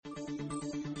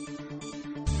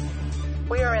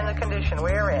we are in the condition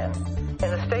we are in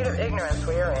the state of ignorance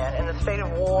we are in the state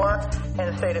of war, in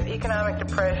the state of economic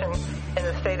depression, in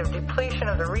the state of depletion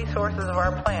of the resources of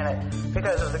our planet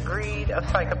because of the greed of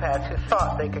psychopaths who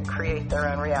thought they could create their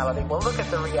own reality. Well, look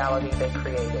at the reality they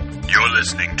created. You're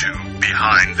listening to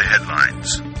Behind the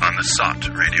Headlines on the SOT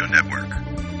Radio Network.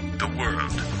 The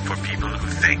world for people who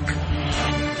think.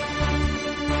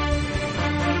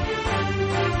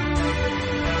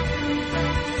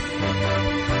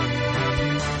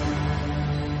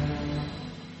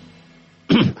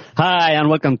 Hi, and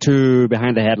welcome to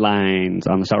Behind the Headlines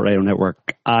on the SOT Radio Network.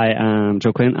 I am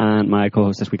Joe Quinn, and my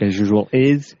co-host this week, as usual,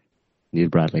 is Neil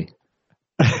Bradley.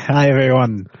 Hi,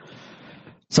 everyone.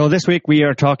 So this week we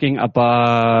are talking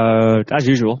about, as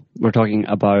usual, we're talking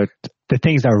about the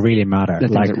things that really matter. The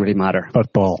things that really matter.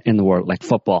 Football. In the world, like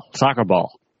football, soccer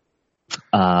ball,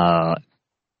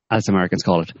 as Americans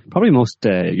call it. Probably most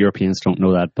Europeans don't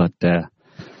know that, but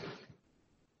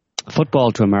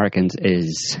football to Americans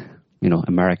is, you know,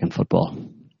 American football.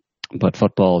 But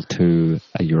football to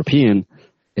a European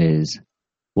is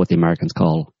what the Americans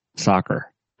call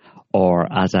soccer. Or,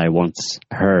 as I once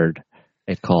heard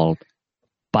it called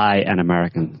by an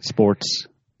American sports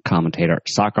commentator,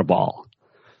 soccer ball.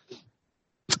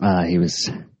 He was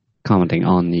commenting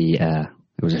on it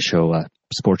was a show, a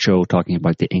sports show talking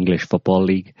about the English Football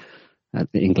League,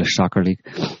 the English Soccer League.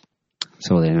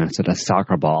 So they announced it as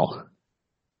soccer ball.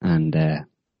 And it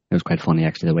was quite funny,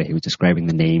 actually, the way he was describing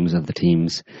the names of the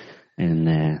teams in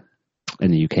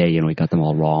the UK. You know, he got them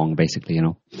all wrong, basically, you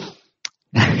know.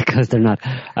 Because they're not,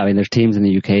 I mean, there's teams in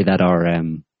the UK that are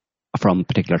from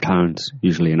particular towns,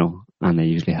 usually, you know, and they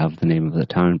usually have the name of the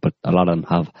town, but a lot of them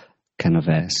have kind of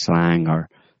a slang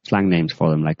names for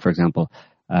them. Like, for example,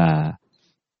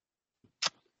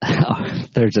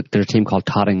 there's a team called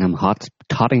Tottenham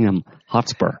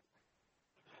Hotspur,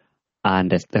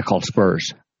 and they're called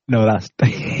Spurs. No, that's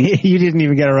you didn't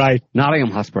even get it right.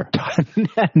 Nottingham Hotspur.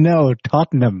 No,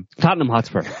 Tottenham. Tottenham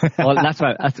Hotspur. Well, that's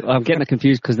why I'm getting it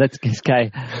confused because that's this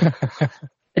guy.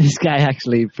 This guy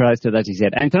actually pronounced it as he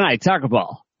said. And tonight, soccer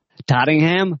ball.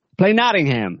 Tottenham play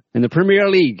Nottingham in the Premier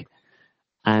League.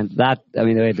 And that, I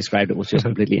mean, the way I described it was just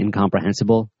completely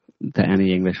incomprehensible to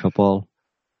any English football,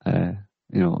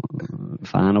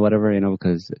 fan or whatever, you know,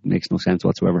 because it makes no sense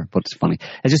whatsoever, but it's funny.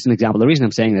 It's just an example. The reason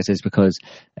I'm saying this is because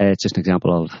it's just an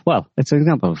example of, well, it's an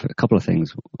example of a couple of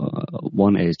things.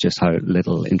 One is just how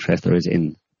little interest there is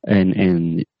in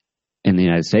the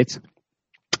United States,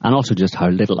 and also just how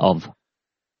little of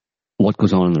what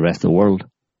goes on in the rest of the world,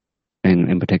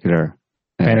 in particular,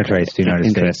 penetrates the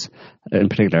United States. In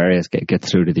particular areas get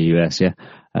through to the US, yeah.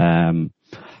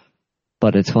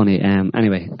 But it's funny.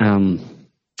 Anyway,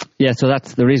 yeah, so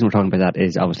that's the reason we're talking about that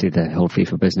is obviously the whole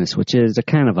FIFA business, which is a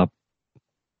kind of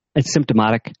it's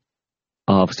symptomatic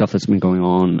of stuff that's been going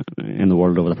on in the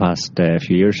world over the past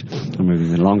few years, or maybe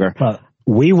even longer. Well,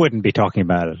 we wouldn't be talking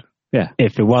about it,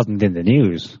 if it wasn't in the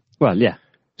news. Well, yeah.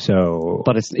 So,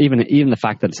 but it's even the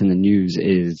fact that it's in the news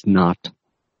is not.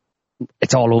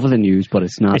 It's all over the news, but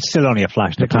it's not. It's still only a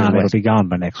flash in the pan. It'll be gone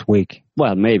by next week.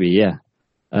 Well, maybe, yeah.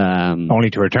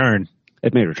 Only to return.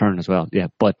 It may return as well, yeah.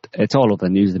 But it's all over the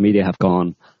news. The media have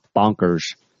gone bonkers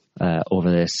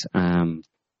over this. And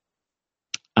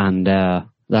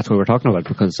that's what we're talking about,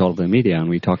 because it's all over the media. And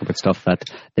we talk about stuff that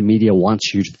the media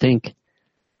wants you to think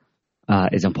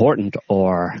is important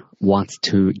or wants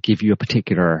to give you a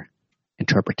particular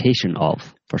interpretation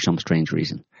of for some strange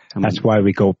reason. That's why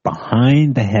we go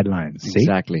behind the headlines. See?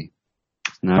 Exactly.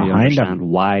 Now you understand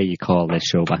why you call this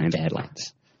show Behind the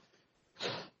Headlines.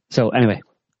 So anyway,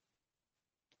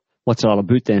 what's it all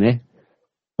about then, eh?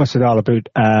 What's it all about?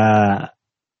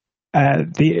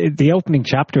 The opening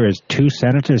chapter is two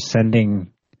senators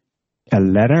sending a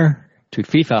letter to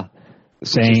FIFA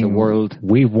saying the World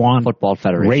we want Football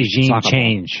Federation regime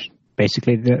change.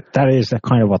 Basically, that is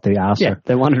kind of what they asked. Yeah,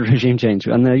 they wanted regime change.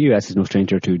 And the US is no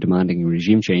stranger to demanding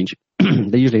regime change.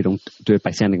 They usually don't do it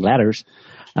by sending letters.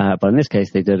 But in this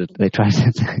case, they did it. They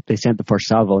sent the first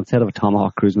salvo instead of a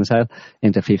Tomahawk cruise missile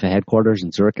into FIFA headquarters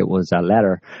in Zurich. It was a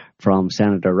letter from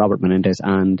Senator Robert Menendez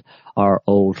and our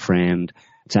old friend,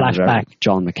 Senator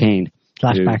John McCain.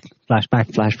 Flashback,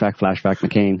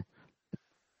 McCain.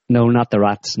 No, not the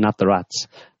rats,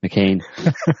 McCain.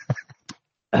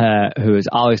 Who is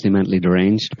obviously mentally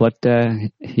deranged, but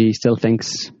he still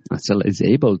is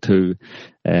able to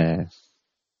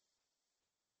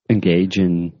engage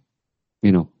in,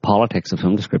 you know, politics of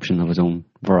some description of his own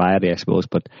variety, I suppose.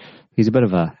 But he's an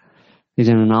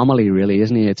anomaly, really,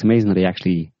 isn't he? It's amazing that he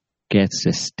actually gets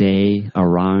to stay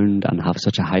around and have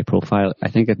such a high profile. I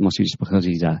think it must be just because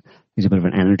he's a bit of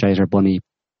an Energizer bunny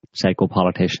psycho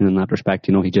politician in that respect.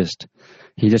 You know, he just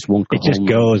won't go home. It just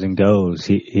goes and goes.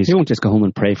 He won't just go home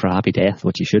and pray for a happy death,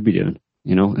 which he should be doing,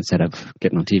 you know, instead of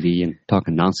getting on TV and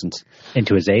talking nonsense.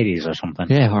 Into his 80s or something.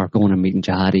 Yeah, or going and meeting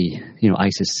jihadi, you know,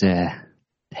 ISIS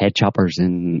head choppers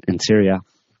in Syria,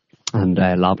 and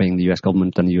lobbying the US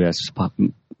government and the US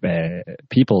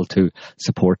people to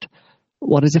support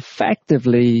what is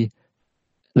effectively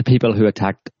the people who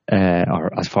attacked,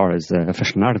 or as far as the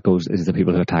official narrative goes, is the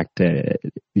people who attacked the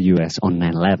US on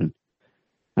 9/11.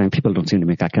 I mean, people don't seem to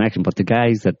make that connection, but the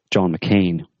guys that John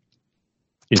McCain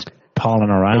is palling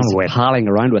around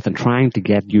with and trying to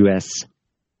get the US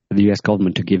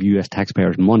government to give US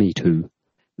taxpayers money to,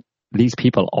 these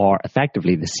people are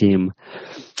effectively the same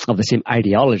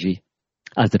ideology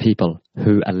as the people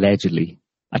who allegedly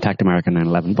attacked America on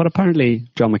 9/11. But apparently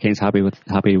John McCain's happy with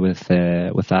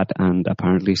that, and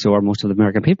apparently so are most of the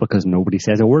American people, because nobody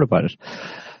says a word about it.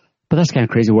 But that's the kind of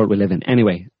crazy world we live in.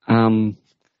 Anyway, so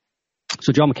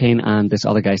John McCain and this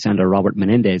other guy, Senator Robert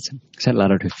Menendez, sent a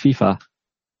letter to FIFA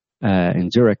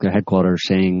in Zurich, their headquarters,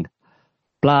 saying,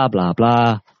 blah, blah,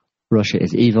 blah, Russia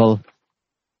is evil.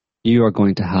 You are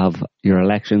going to have your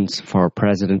elections for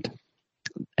president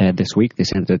this week. They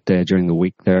sent it during the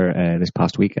week there, this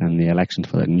past week, and the election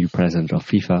for the new president of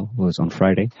FIFA was on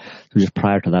Friday. So just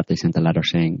prior to that, they sent a letter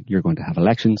saying, you're going to have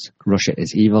elections. Russia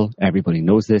is evil. Everybody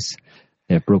knows this.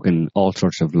 They've broken all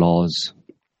sorts of laws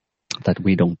that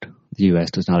the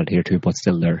US does not adhere to, but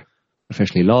still they're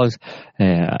officially laws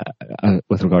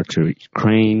with regard to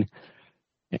Ukraine,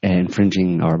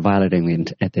 infringing or violating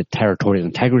the territorial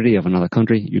integrity of another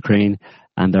country, Ukraine,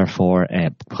 and therefore,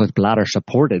 because Blatter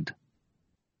supported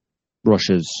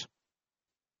Russia's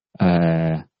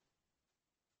bid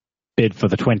for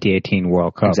the 2018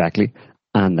 World Cup. Exactly.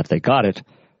 And that they got it,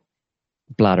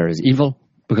 Blatter is evil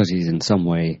because he's in some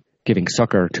way giving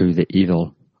succor to the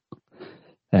evils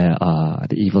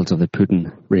of the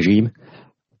Putin regime,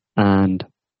 and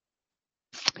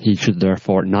he should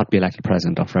therefore not be elected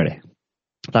president on Friday.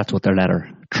 That's what their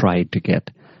letter tried to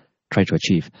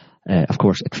achieve. Of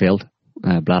course, it failed.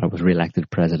 Blatter was re-elected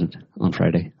president on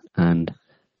Friday, and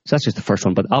so that's just the first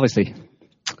one. But obviously,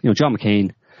 you know, John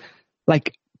McCain,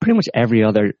 like pretty much every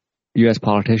other US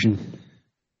politician,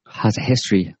 has a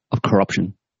history of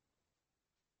corruption.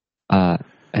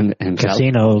 Himself.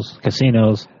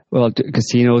 Casinos. Well,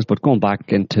 casinos, but going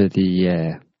back into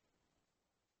the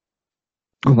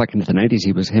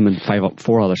 90s, him and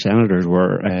four other senators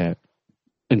were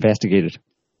investigated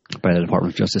by the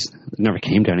Department of Justice. It never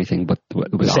came to anything, but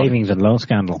it was savings and loan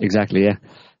scandal. Exactly, yeah.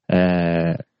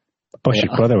 Bush's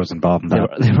brother was involved in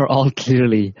that. They were all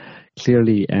clearly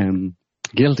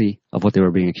guilty of what they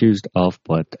were being accused of,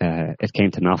 but it came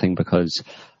to nothing because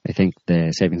I think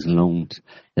the savings and loans,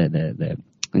 the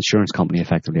insurance company,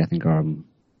 effectively, I think, are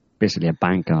basically a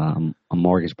bank, a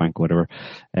mortgage bank, whatever.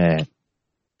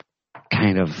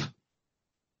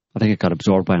 I think it got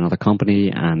absorbed by another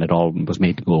company, and it all was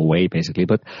made to go away, basically.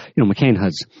 But you know, McCain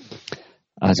has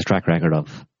a track record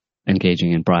of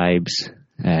engaging in bribes,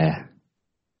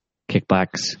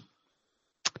 kickbacks,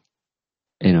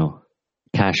 you know,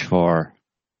 cash for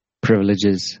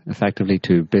privileges, effectively,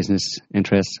 to business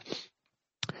interests.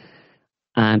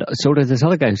 And so does this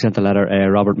other guy who sent the letter,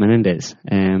 Robert Menendez,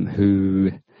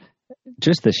 who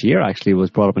just this year actually was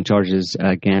brought up in charges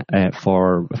again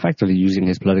for effectively using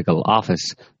his political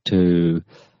office to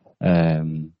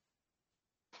you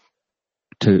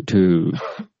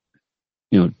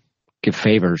know, give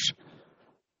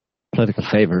political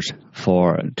favors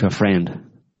to a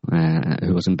friend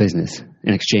who was in business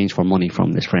in exchange for money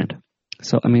from this friend.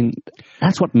 So I mean,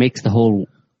 that's what makes the whole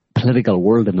political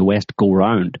world in the West go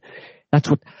round. That's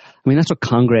what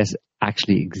Congress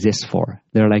actually exists for.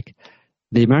 They're like,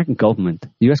 the American government,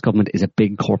 the US government, is a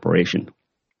big corporation.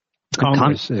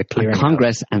 Congress is a clearinghouse.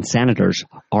 Congress and senators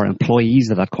are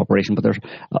employees of that corporation, but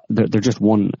they're just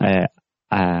one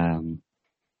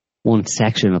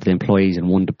section of the employees in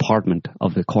one department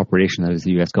of the corporation that is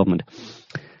the US government,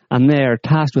 and they're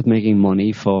tasked with making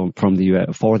money for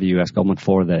the US government,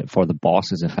 for the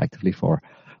bosses, effectively for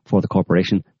the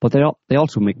corporation. But they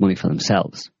also make money for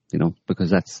themselves, you know, because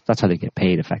that's how they get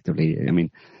paid, effectively. I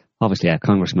mean, obviously, a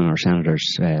congressman or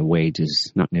senator's wage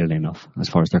is not nearly enough, as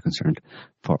far as they're concerned,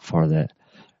 for the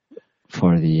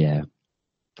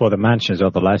mansions or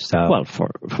the lifestyle. Well,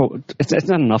 it's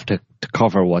not enough to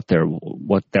cover what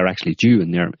they're actually due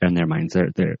in their minds.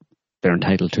 They're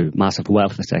entitled to massive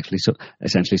wealth, essentially.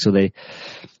 So they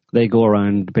go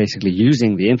around basically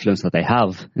using the influence that they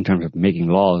have in terms of making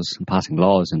laws and passing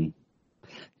laws and,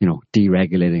 you know,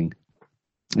 deregulating,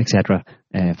 etc.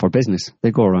 For business.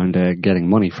 They go around getting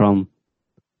money from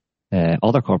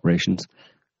other corporations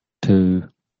to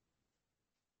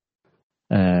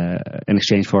in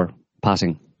exchange for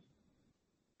passing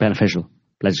beneficial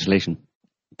legislation,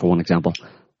 for one example,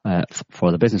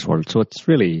 for the business world. So it's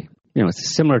really,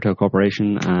 it's similar to a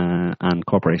corporation, and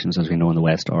corporations, as we know in the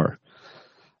West, are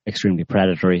extremely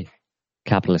predatory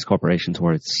capitalist corporations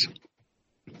where it's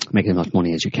making as much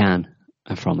money as you can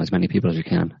from as many people as you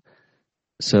can.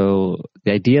 So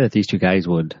the idea that these two guys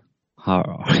are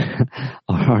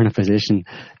in a position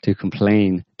to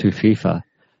complain to FIFA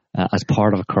as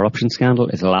part of a corruption scandal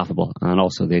is laughable. And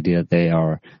also the idea that they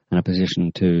are in a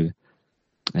position to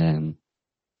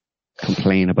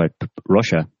complain about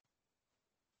Russia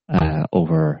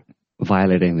over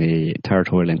violating the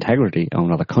territorial integrity of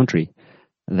another country,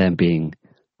 them being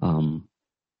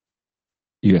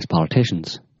US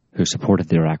politicians who supported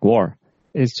the Iraq War,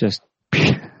 is just,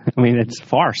 it's a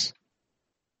farce.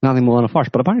 Nothing more than a farce.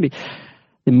 But apparently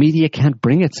the media can't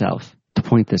bring itself to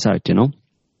point this out, And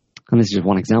this is just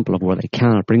one example of where they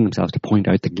cannot bring themselves to point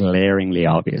out the glaringly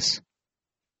obvious.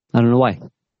 I don't know why.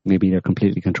 Maybe they're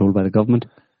completely controlled by the government.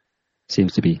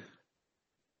 Seems to be.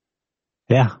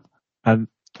 Yeah.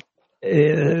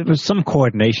 There was some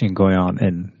coordination going on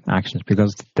in actions,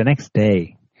 because the next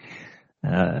day,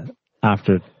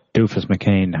 after Doofus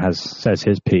McCain says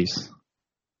his piece,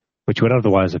 which would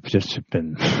otherwise have just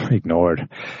been ignored,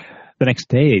 the next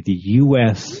day the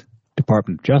U.S.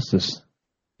 Department of Justice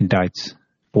indicts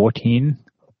 14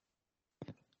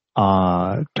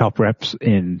 top reps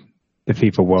in the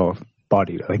FIFA World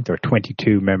Body. I think there are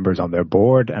 22 members on their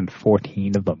board, and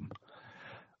 14 of them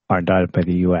are indicted by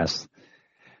the U.S.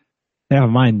 Never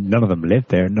mind, none of them live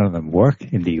there. None of them work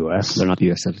in the U.S. They're not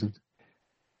U.S. citizens.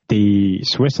 The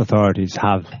Swiss authorities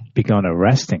have begun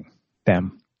arresting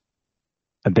them,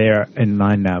 and they are in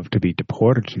line now to be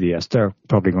deported to the U.S. They're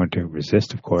probably going to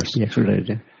resist, of course. Yeah, sure they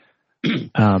do.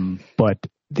 But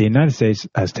the United States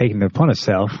has taken it upon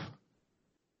itself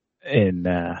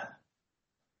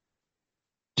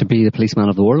to be the policeman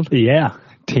of the world? Yeah.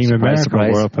 Team Surprise, America,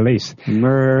 surprise. World Police.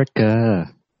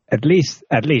 America. At least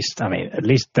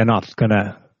they're not going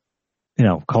to,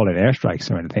 call it airstrikes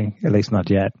or anything. At least not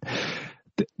yet.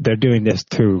 They're doing this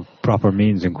through proper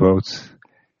means and quotes.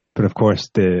 But of course,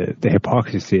 the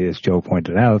hypocrisy, as Joe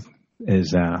pointed out,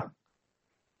 is, hold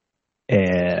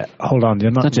on,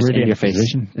 you're not just really in your a face.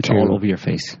 position. It's all over your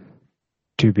face.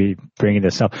 To be bringing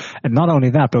this up. And not only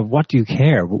that, but what do you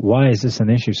care? Why is this an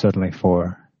issue suddenly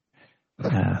for...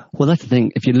 well, that's the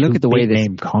thing. If you look at the way this...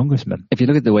 congressman. If you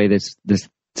look at the way this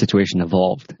situation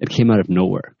evolved, it came out of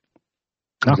nowhere.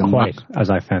 Not quite, as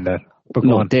I found out. But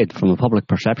no, it did. From a public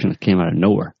perception, it came out of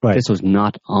nowhere. Right. This was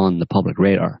not on the public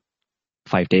radar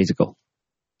 5 days ago.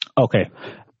 Okay.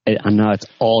 And now it's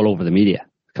all over the media.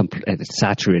 It's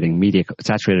saturated media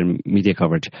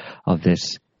coverage of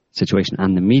this situation.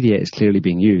 And the media is clearly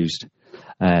being used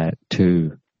like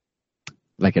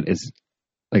it's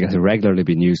regularly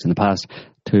been used in the past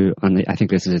and I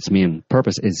think this is its main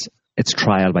purpose, is its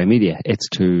trial by media. It's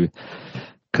to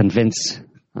convince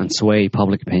and sway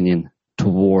public opinion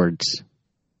towards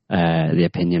the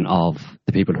opinion of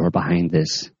the people who are behind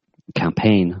this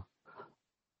campaign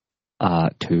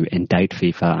to indict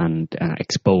FIFA and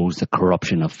expose the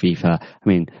corruption of FIFA. I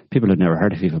mean, people who've never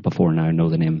heard of FIFA before now know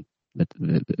the name,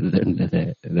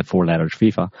 the 4 letters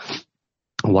FIFA,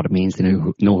 and what it means. They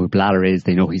know who Blatter is.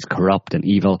 They know he's corrupt and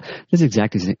evil. This is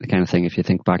exactly the kind of thing, if you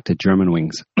think back to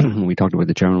Germanwings. We talked about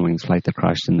the Germanwings flight that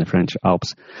crashed in the French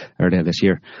Alps earlier this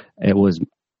year. That was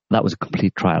a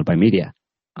complete trial by media.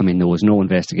 I mean, there was no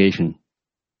investigation,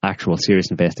 actual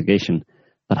serious investigation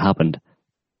that happened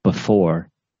before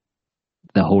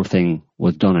the whole thing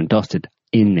was done and dusted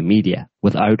in the media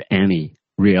without any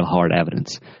real hard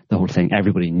evidence. The whole thing,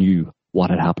 everybody knew what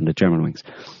had happened at Germanwings.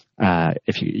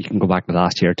 If you can go back to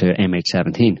last year to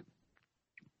MH17.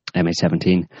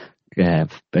 MH17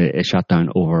 is shot down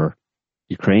over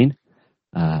Ukraine.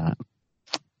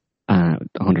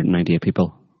 198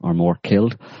 people or more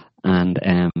killed. And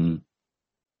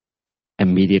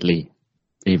immediately,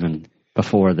 even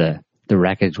before the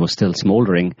wreckage was still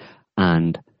smouldering,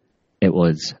 and it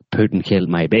was Putin killed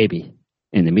my baby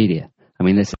in the media. I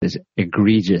mean, this is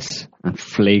egregious and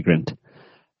flagrant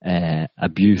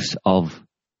abuse of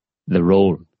the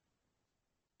role,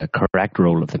 a correct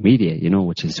role of the media,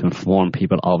 which is to inform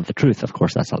people of the truth. Of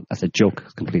course, that's a joke,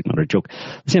 a complete and utter joke.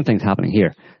 The same thing's happening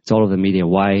here. It's all over the media.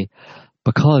 Why?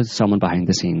 Because someone behind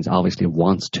the scenes obviously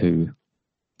wants to.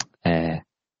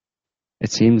 It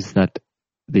seems that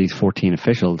these 14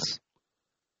 officials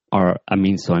are a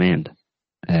means to an end.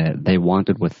 They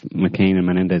wanted, with McCain and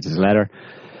Menendez's letter,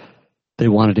 they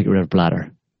wanted to get rid of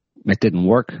Blatter. It didn't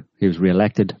work. He was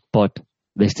re-elected, but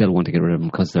they still want to get rid of him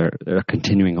because they're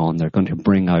continuing on. They're going to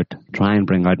try and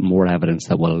bring out more evidence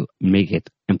that will make it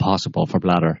impossible for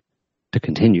Blatter to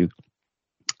continue.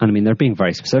 And I mean, they're being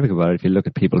very specific about it. If you look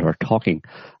at people who are talking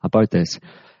about this,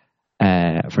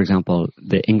 for example,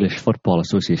 the English Football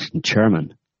Association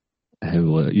chairman,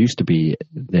 who used to be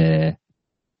the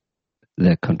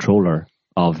controller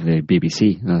of the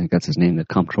BBC, I think that's his name, the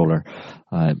comptroller,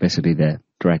 basically the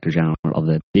director general of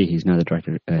the BBC. He's now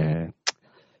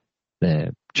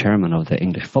the chairman of the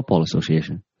English Football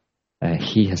Association.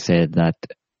 He has said that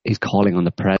he's calling on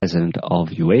the president of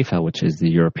UEFA, which is the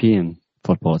European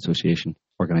Football Association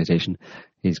organization.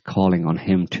 He's calling on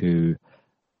him to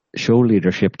show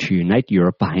leadership to unite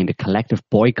Europe behind a collective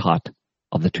boycott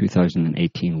of the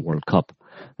 2018 World Cup.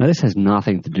 Now, this has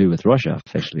nothing to do with Russia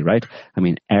officially, right? I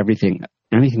mean, anything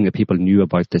that people knew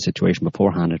about the situation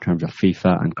beforehand in terms of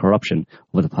FIFA and corruption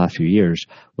over the past few years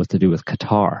was to do with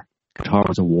Qatar. Qatar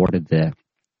was awarded the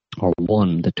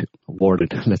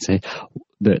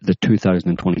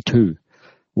 2022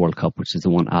 World Cup, which is the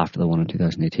one after the one in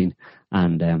 2018.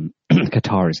 And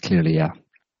Qatar is clearly a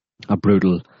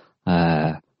brutal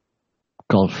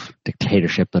Gulf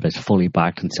dictatorship that is fully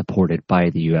backed and supported by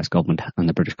the US government and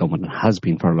the British government, and has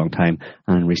been for a long time.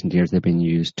 And in recent years, they've been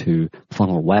used to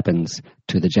funnel weapons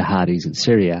to the jihadis in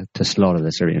Syria to slaughter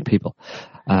the Syrian people.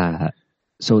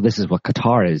 So this is what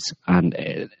Qatar is. And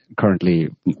currently,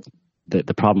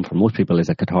 the problem for most people is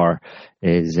that Qatar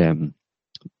is,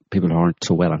 people who aren't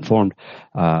so well informed,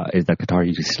 is that Qatar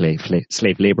uses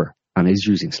slave labor, and is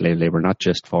using slave labor not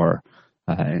just for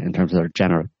in terms of their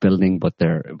general building, but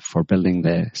for building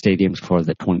the stadiums for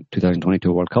the 2022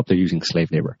 World Cup, they're using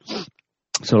slave labor.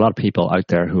 So a lot of people out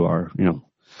there who are,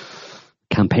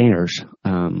 campaigners,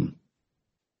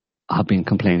 have been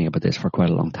complaining about this for quite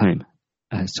a long time.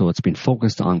 So it's been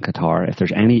focused on Qatar. If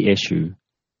there's any issue,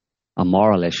 a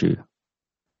moral issue,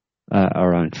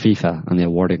 around FIFA and the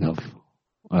awarding of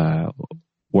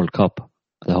World Cup,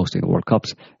 the hosting of World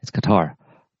Cups, it's Qatar.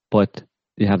 But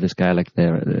you have this guy like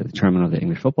the chairman of the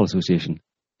English Football Association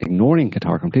ignoring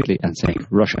Qatar completely and saying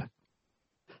Russia.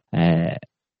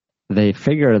 They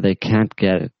figure they can't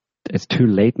get it. It's too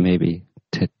late maybe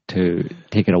to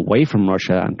take it away from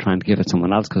Russia and try and give it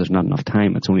someone else because there's not enough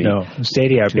time. It's only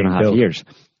stadia 2.5 years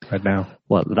right now.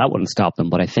 Well, that wouldn't stop them,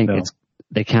 but I think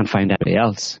they can't find anybody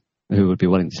else who would be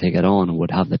willing to take it on and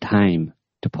would have the time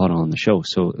to put on the show.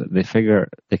 So they figure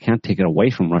they can't take it away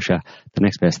from Russia. The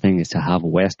next best thing is to have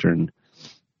Western,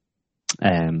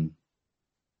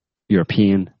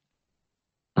 European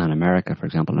and America, for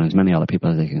example, and as many other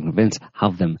people as they can convince,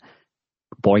 have them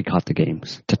boycott the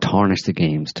games, to tarnish the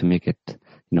games, to make it,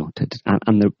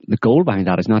 and the goal behind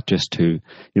that is not just to,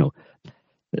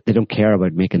 they don't care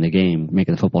about making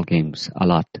the football games a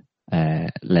lot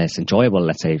less enjoyable,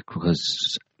 let's say,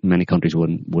 because many countries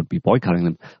would be boycotting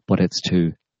them, but it's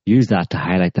to use that to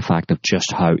highlight the fact of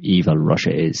just how evil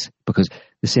Russia is. Because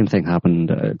the same thing happened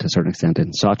to a certain extent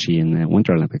in Sochi in the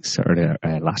Winter Olympics earlier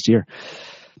last year.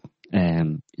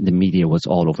 The media was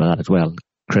all over that as well,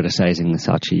 criticizing the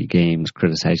Sochi games,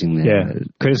 criticizing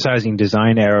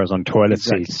design errors on toilet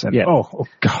seats. And, oh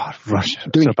God, Russia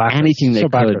doing so backward, anything they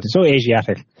could, so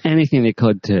Asiatic, anything they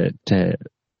could to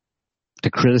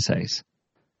criticize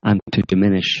and to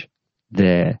diminish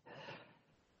the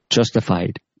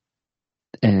justified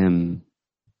kind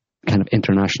of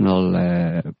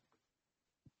international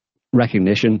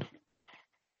recognition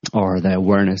or the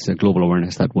awareness, the global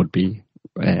awareness that would be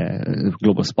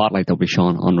global spotlight that would be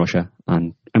shone on Russia.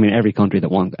 And I mean, every country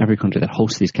that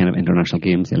hosts these kind of international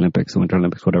games, the Olympics, the Winter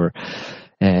Olympics, whatever,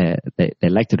 they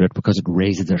like to do it because it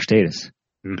raises their status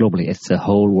globally. It's the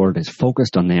whole world is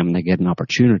focused on them, and they get an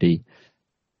opportunity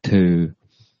to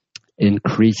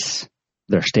increase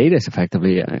their status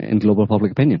effectively in global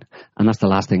public opinion. And that's the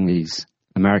last thing these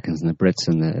Americans and the Brits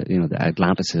and the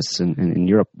Atlanticists in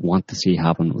Europe want to see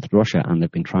happen with Russia, and they've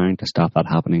been trying to stop that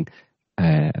happening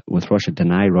with Russia,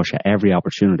 deny Russia every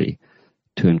opportunity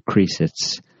to increase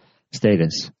its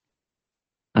status.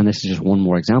 And this is just one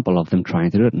more example of them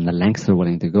trying to do it, and the lengths they're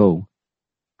willing to go,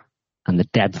 and the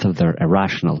depth of their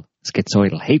irrational,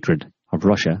 schizoidal hatred of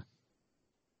Russia,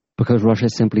 because Russia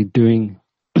is simply doing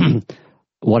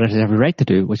what it has every right to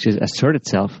do, which is assert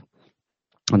itself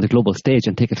on the global stage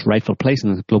and take its rightful place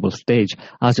on the global stage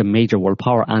as a major world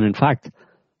power. And in fact,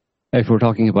 if we're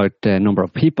talking about the number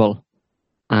of people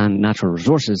and natural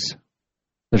resources,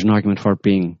 there's an argument for it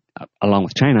being, along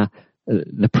with China,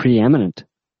 the preeminent,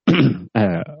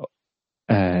 the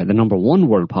number one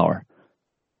world power,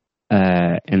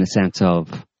 in the sense of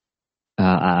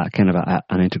kind of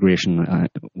an integration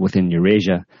within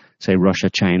Eurasia, say Russia,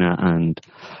 China, and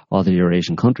other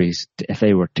Eurasian countries. If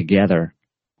they were together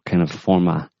kind of form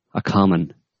a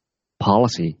common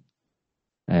policy,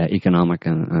 economic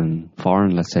and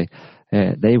foreign, let's say,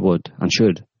 they would and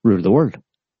should rule the world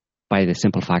by the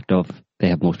simple fact of they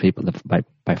have most people,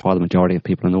 by far the majority of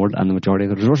people in the world and the majority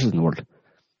of the resources in the world.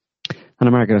 And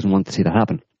America doesn't want to see that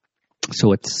happen.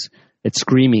 So it's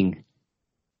screaming,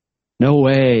 no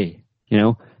way,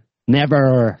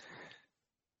 never,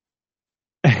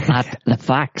 at the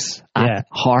facts, at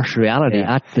harsh reality,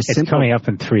 at the simple. It's coming up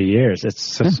in 3 years.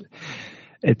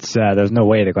 There's no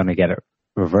way they're going to get it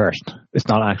reversed. It's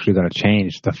not actually going to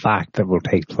change the fact that will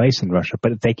take place in Russia,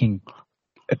 but if they can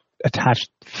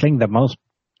fling the most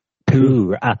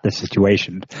poo at the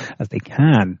situation as they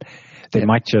can, they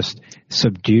might just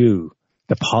subdue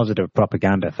the positive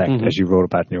propaganda effect, as you wrote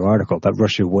about in your article, that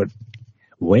Russia would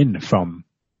win from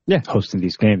hosting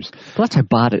these games. Well, that's how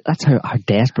bad that's how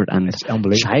desperate and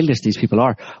childish these people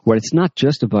are, where it's not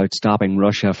just about stopping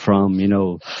Russia from,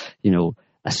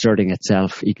 asserting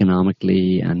itself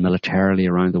economically and militarily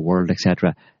around the world,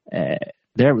 etc.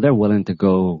 They're willing to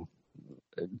go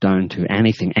down to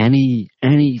anything,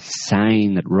 any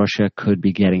sign that Russia could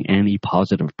be getting any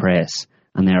positive press,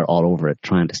 and they're all over it,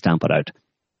 trying to stamp it out.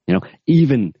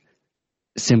 Even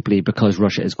simply because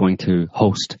Russia is going to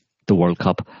host the World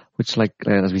Cup, which,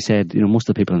 as we said, most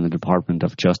of the people in the Department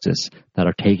of Justice that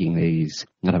are taking these,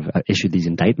 that have issued these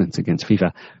indictments against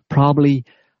FIFA, probably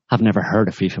have never heard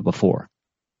of FIFA before.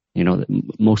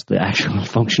 Most of the actual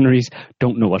functionaries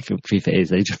don't know what FIFA is.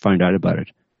 They just found out about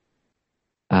it.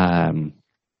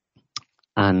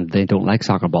 And they don't like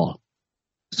soccer ball.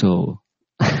 So,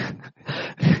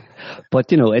 but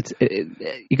you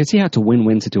can see how it's a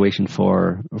win-win situation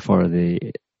for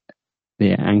the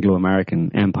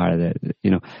Anglo-American empire,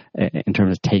 in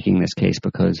terms of taking this case,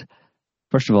 because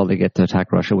first of all, they get to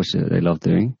attack Russia, which they love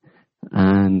doing.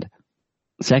 And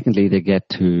secondly, they get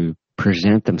to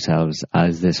present themselves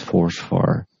as this force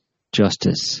for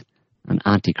justice and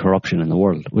anti-corruption in the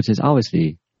world, which is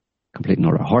obviously complete and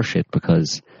utter horseshit,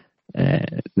 because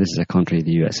this is a country,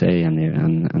 the USA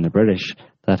and the British,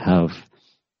 that have,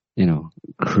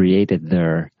 created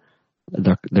their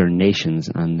nations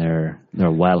and their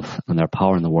wealth and their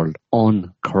power in the world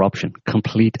on corruption,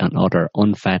 complete and utter,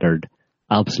 unfettered,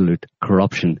 absolute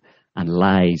corruption and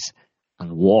lies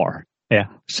and war. Yeah.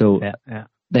 So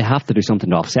they have to do something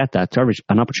to offset that. So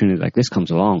an opportunity like this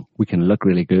comes along, we can look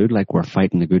really good, like we're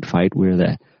fighting the good fight. We're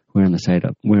on the side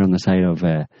of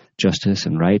justice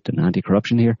and right and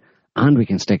anti-corruption here, and we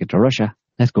can stick it to Russia.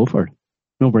 Let's go for it.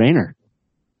 No brainer.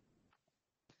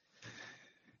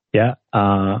 Yeah.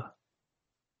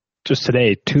 Just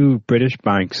today, 2 British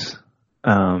banks.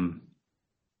 The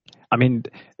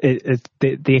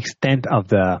extent of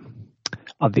the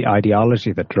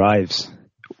ideology that drives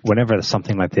whenever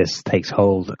something like this takes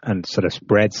hold and sort of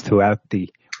spreads throughout the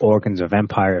organs of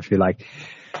empire, if you like.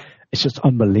 It's just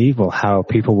unbelievable how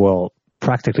people will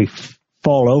practically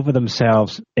fall over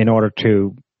themselves in order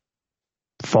to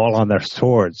fall on their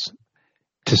swords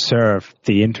to serve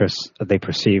the interests that they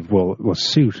perceive will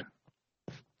suit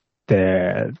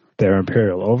their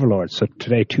imperial overlords. So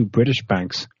today, 2 British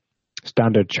banks,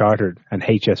 Standard Chartered and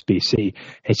HSBC.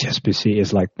 HSBC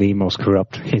is like the most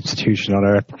corrupt institution on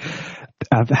earth.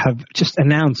 Have just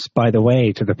announced, by the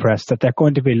way, to the press that they're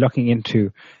going to be looking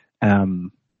into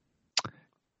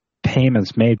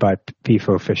payments made by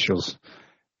FIFA officials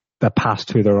that pass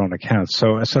through their own accounts.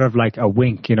 So it's sort of like a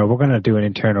wink, we're going to do an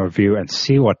internal review and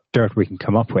see what dirt we can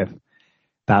come up with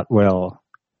that will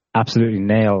absolutely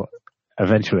nail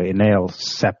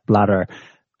Sepp Blatter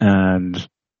and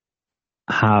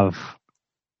have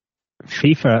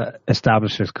FIFA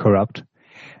established as corrupt,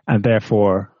 and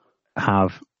therefore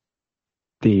have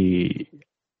the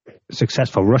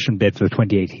successful Russian bid for the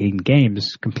 2018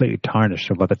 games completely tarnished.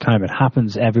 So by the time it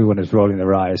happens, everyone is rolling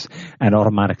their eyes and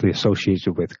automatically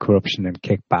associated with corruption and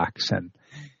kickbacks. And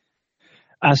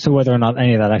as to whether or not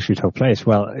any of that actually took place,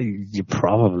 well, you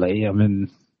probably,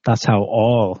 that's how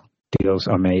all deals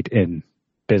are made in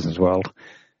business world.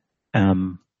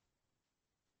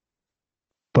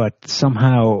 But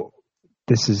somehow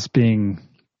this is being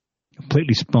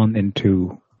completely spun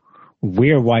into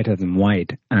we're whiter than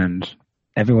white and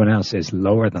everyone else is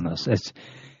lower than us.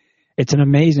 It's an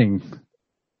amazing,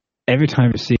 every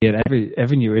time you see it,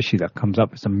 every new issue that comes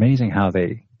up, it's amazing how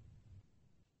they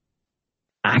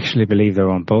actually believe their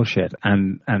own bullshit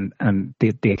and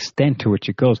the extent to which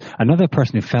it goes. Another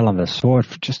person who fell on the sword,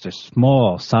 for just a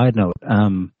small side note,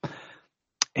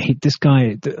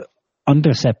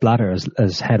 under Sepp Blatter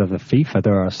as head of the FIFA,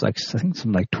 there are I think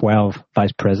some 12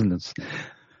 vice presidents.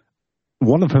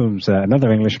 One of whom's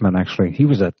another Englishman, actually. He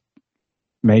was a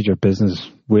major business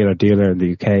wheeler dealer in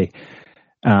the UK.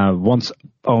 once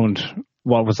owned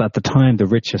what was at the time the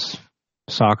richest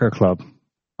soccer club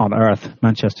on earth,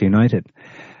 Manchester United.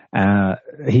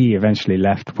 He eventually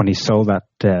left when he sold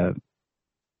that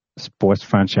sports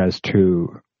franchise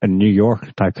to a New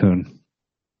York tycoon,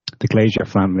 the Glazer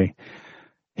family.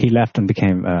 He left and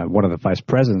became one of the vice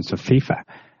presidents of FIFA.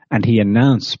 And he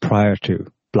announced prior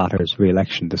to Blatter's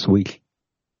re-election this week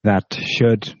that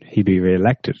should he be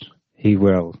re-elected, he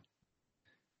will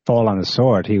fall on his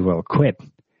sword. He will quit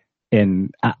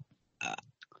out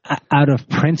of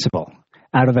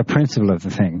the principle of the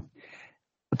thing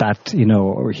that,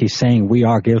 he's saying we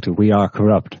are guilty, we are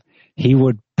corrupt. He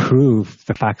would prove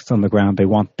the facts on the ground they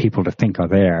want people to think are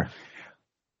there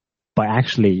by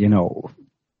actually,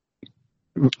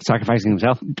 sacrificing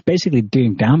himself, basically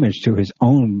doing damage to his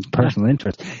own personal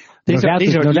interest. These are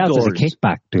Igors. A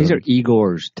kickback. These are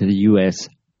Igors to the U.S.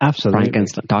 Absolutely,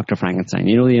 Dr. Frankenstein.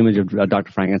 You know the image of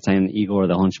Dr. Frankenstein, Igor,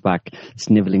 the hunchback,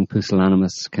 sniveling,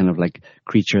 pusillanimous kind of like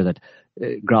creature that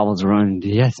grovels around.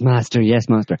 Yes, master. Yes,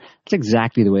 master. It's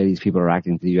exactly the way these people are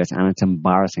acting to the U.S. and it's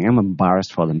embarrassing. I'm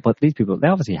embarrassed for them. But these people, they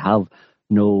obviously have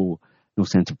no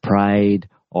sense of pride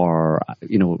or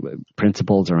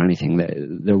principles or anything.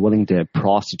 They're willing to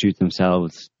prostitute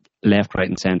themselves left, right,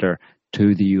 and center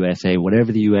to the USA,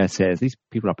 whatever the US says. These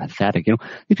people are pathetic.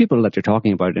 These people that you're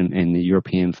talking about in the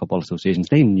European football associations,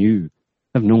 they've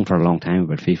known for a long time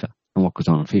about FIFA and what goes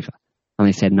on in FIFA, and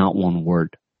they said not one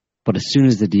word. But as soon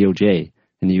as the DOJ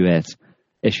in the US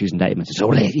issues indictments,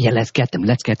 so yeah, let's get them.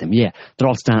 Yeah, they're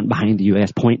all standing behind the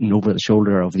US, pointing over the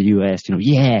shoulder of the US.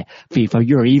 Yeah, FIFA,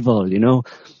 you're evil.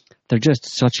 They're just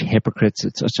such hypocrites.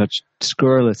 It's such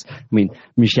scurrilous. I mean,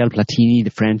 Michel Platini,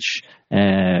 the French,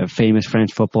 famous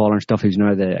French footballer and stuff, who's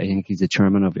now I think he's the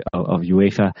chairman of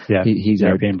UEFA. Yeah, he's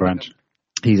European branch.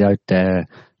 He's out,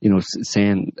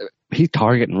 saying he's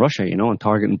targeting Russia, and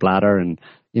targeting Blatter, and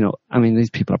I mean, these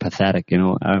people are pathetic.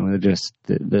 They're just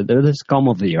they're the scum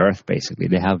of the earth, basically.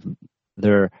 I don't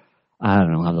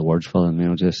have the words for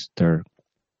them. They're.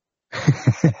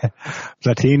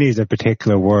 Platini is a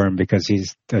particular worm because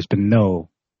it's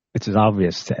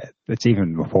obvious, it's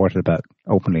even reported about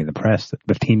openly in the press that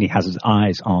Platini has his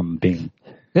eyes on being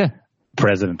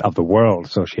president of the World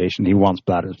Association. He wants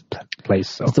Blatter's place.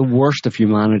 So. It's the worst of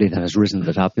humanity that has risen to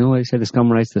the top. I say the scum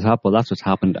rise to the top. Well, that's what's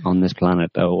happened on this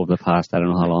planet over the past, I don't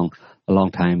know how long, a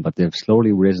long time, but they've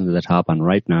slowly risen to the top, and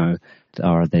right now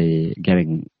are they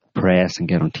getting press and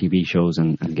get on TV shows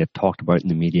and get talked about in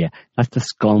the media. That's the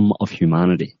scum of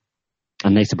humanity,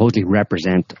 and they supposedly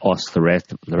represent us, the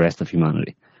rest of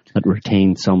humanity, that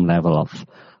retain some level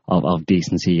of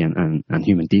decency and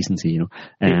human decency.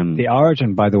 The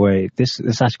origin, by the way, this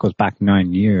actually goes back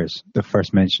 9 years. The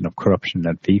first mention of corruption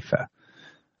at FIFA.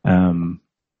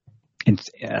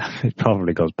 It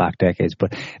probably goes back decades,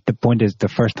 but the point is, the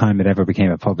first time it ever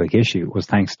became a public issue was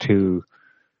thanks to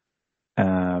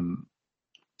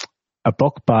a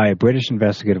book by a British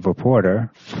investigative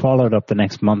reporter, followed up the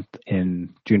next month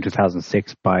in June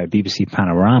 2006 by a BBC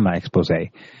Panorama expose.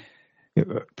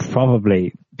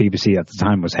 Probably BBC at the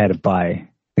time was headed by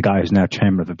the guy who's now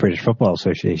chairman of the British Football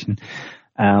Association.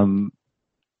 And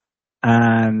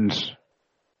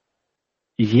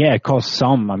yeah, it caused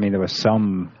there was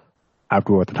some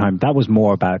uproar at the time. That was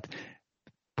more about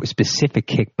specific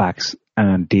kickbacks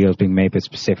and deals being made with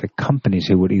specific companies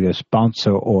who would either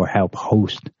sponsor or help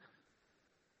host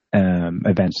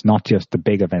events, not just the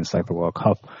big events like the World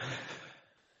Cup.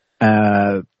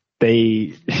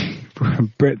 The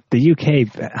UK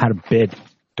had a bid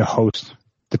to host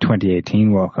the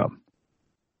 2018 World Cup.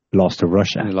 Lost to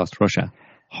Russia. They lost to Russia.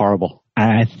 Horrible.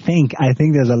 I think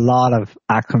there's a lot of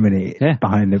acrimony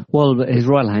behind it. Well, His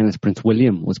Royal Highness Prince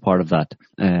William was part of that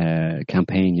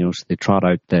campaign. So they trot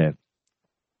out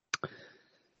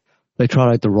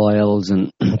the royals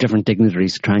and different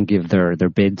dignitaries to try and give their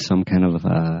bid some kind of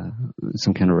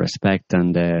respect.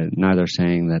 And now they're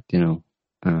saying that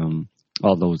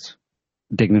all those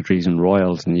dignitaries and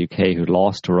royals in the UK who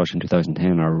lost to Russia in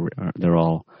 2010 they're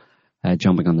all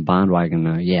jumping on the bandwagon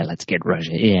now. Yeah, let's get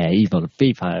Russia. Yeah, evil.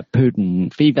 FIFA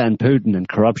and Putin and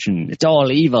corruption. It's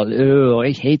all evil. Oh,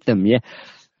 I hate them. Yeah.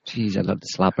 Jeez, I'd love to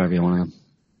slap every one of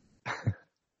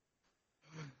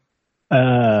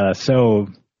them.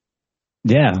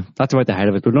 Yeah, that's about the height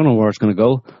of it. We don't know where it's going to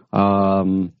go.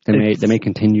 They may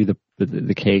continue the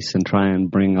case and try and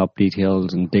bring up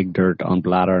details and dig dirt on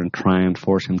Blatter and try and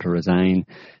force him to resign.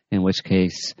 In which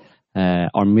case,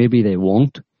 or maybe they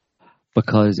won't,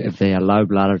 because if they allow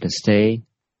Blatter to stay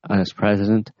as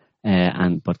president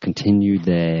but continue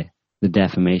the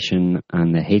defamation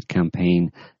and the hate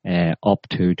campaign up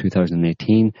to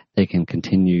 2018, they can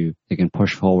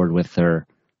push forward with their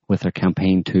with their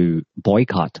campaign to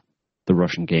boycott the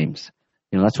Russian games.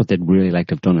 That's what they'd really like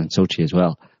to have done in Sochi as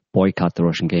well. Boycott the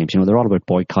Russian games. They're all about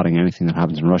boycotting anything that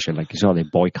happens in Russia. Like you saw, they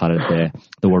boycotted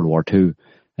the World War II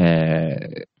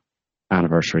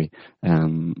anniversary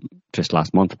just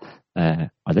last month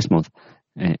or this month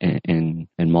in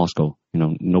Moscow.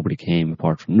 Nobody came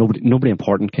apart from nobody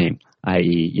important came.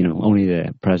 I.e., only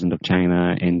the president of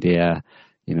China, India,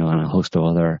 and a host of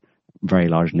other very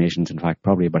large nations. In fact,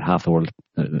 probably about half the world,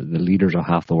 the leaders of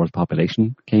half the world's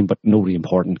population came, but nobody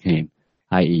important came.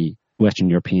 I.e., Western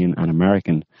European and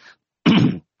American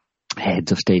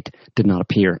heads of state did not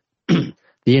appear. The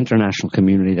international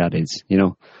community, that is,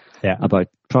 about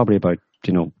 25%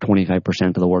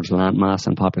 of the world's land mass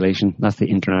and population. That's the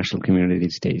international community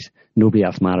these days. Nobody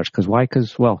else matters. Because why?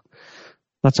 Because, well,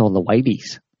 that's all the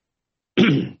whiteys.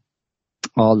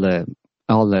 all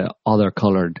the other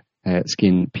coloured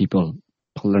skin people.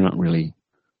 They're not really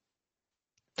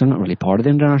part of the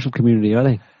international community, are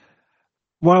they?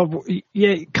 Well,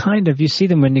 yeah, kind of. You see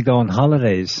them when you go on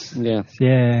holidays. Yeah.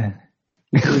 Yeah.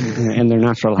 In their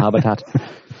natural habitat.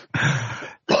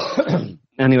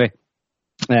 Anyway,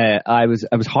 I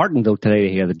was heartened though today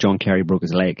to hear that John Kerry broke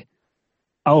his leg.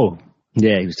 Oh.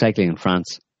 Yeah, he was cycling in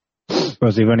France.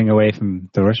 Was he running away from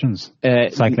the Russians?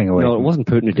 Cycling away? No, it wasn't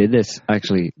Putin who did this,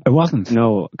 actually. It wasn't?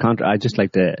 No, I'd just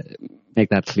like to make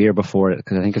that clear before it,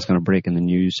 because I think it's going to break in the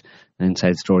news. The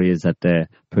inside story is that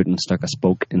Putin stuck a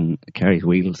spoke in Kerry's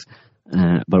wheels.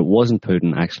 But it wasn't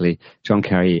Putin, actually. John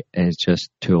Kerry is just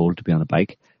too old to be on a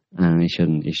bike, and he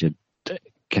should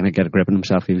kind of get a grip on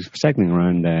himself. He was cycling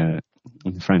around in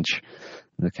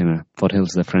the kind of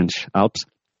foothills of the French Alps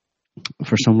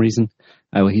for some reason.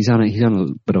 He's on a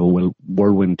bit of a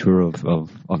whirlwind tour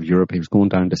of Europe. He was going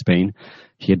down to Spain.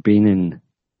 He had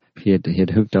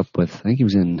hooked up with, I think he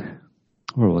was in,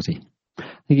 where was he?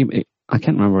 I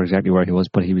can't remember exactly where he was,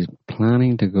 but he was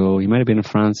planning to go. He might have been in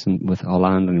France with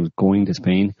Hollande, and he was going to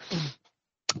Spain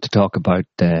to talk about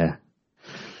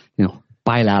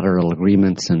bilateral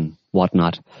agreements and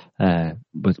whatnot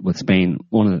with Spain.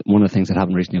 One of the things that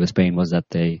happened recently with Spain was that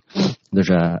there's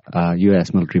a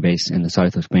U.S. military base in the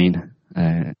south of Spain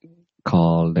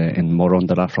called in Morón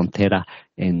de la Frontera.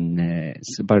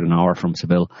 It's about an hour from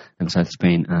Seville in the south of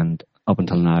Spain, and up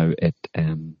until now it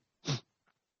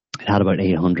had about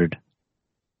 800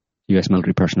 U.S.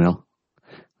 military personnel,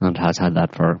 and has had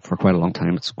that for quite a long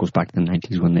time. It goes back to the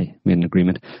 90s when they made an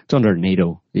agreement. It's under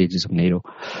NATO, the aegis of NATO,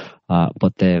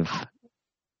 but they've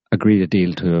agreed a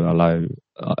deal to allow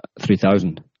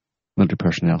 3,000 military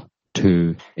personnel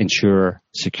to ensure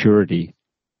security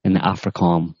in the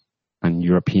AFRICOM and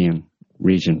European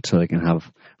region, so they can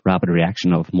have rapid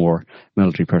reaction of more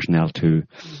military personnel to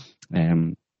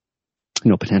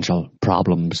potential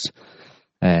problems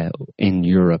in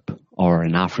Europe or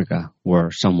in Africa,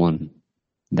 where someone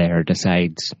there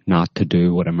decides not to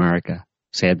do what America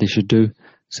said they should do.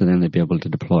 So then they'd be able to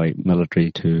deploy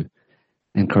military to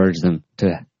encourage them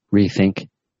to rethink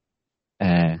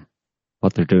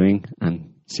what they're doing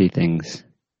and see things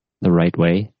the right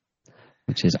way,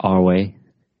 which is our way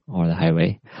or the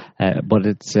highway. But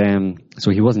it's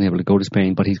so he wasn't able to go to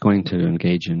Spain, but he's going to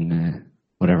engage in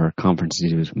whatever conferences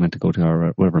he was meant to go to,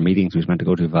 or whatever meetings he was meant to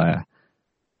go to via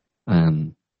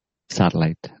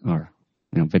satellite or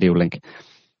video link.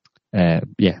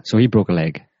 So he broke a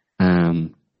leg.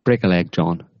 Break a leg,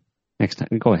 John. Next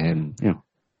time, go ahead and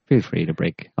feel free to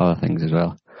break other things as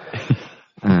well.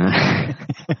 I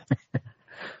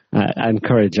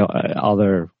encourage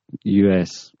other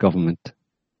U.S. government,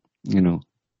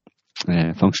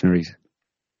 functionaries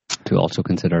to also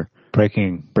consider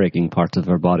breaking parts of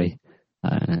their body.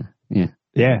 Do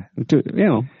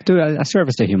a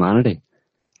service to humanity.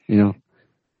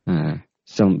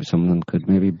 Some of them could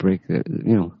maybe break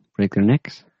their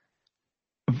necks.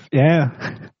 Yeah.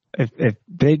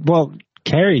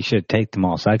 Kerry should take them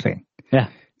all cycling. Yeah.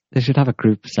 They should have a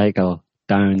group cycle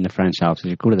down the French Alps. They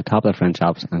should go to the top of the French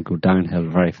Alps and go downhill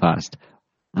very fast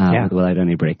without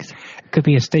any breaks. It could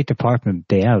be a State Department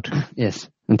day out. Yes.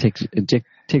 And takes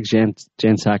Jen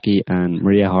Psaki and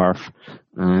Maria Harf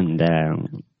and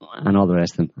all the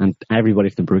rest of them, and everybody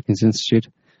from the Brookings Institute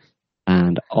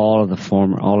and all of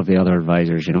the other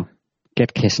advisors,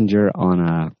 get Kissinger on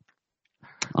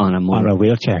a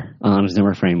wheelchair, on a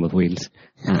Zimmer frame with wheels,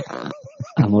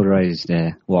 a motorized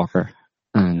walker,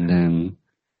 and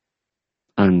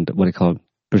what do you call it?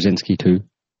 Brzezinski too.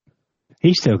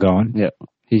 He's still going. Yeah,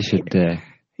 he should.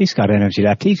 He's got energy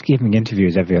left. He's giving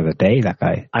interviews every other day, that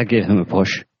guy. I'd give him a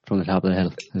push from the top of the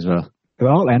hill as well. They're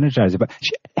all energized.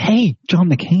 Hey, John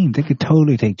McCain, they could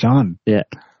totally take John. Yeah,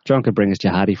 John could bring his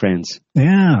jihadi friends.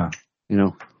 Yeah.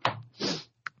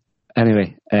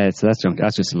 Anyway, so that's John.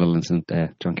 That's just a little incident.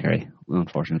 John Kerry,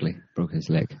 unfortunately, broke his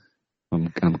leg.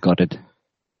 I'm gutted.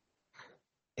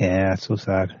 Yeah, it's so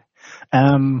sad.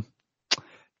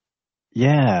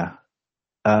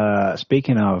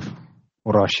 Speaking of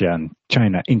Russia and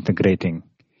China integrating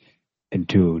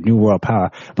into new world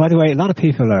power. By the way, a lot of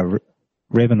people are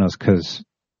ribbing us because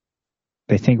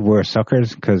they think we're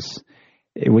suckers because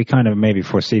we kind of maybe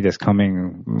foresee this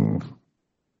coming.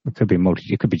 It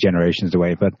could be generations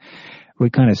away, but we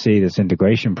kind of see this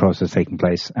integration process taking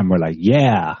place, and we're like,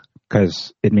 yeah,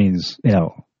 because it means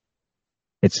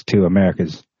it's to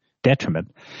America's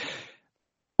detriment.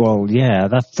 Well, yeah,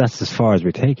 that's as far as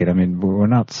we take it. I mean, we're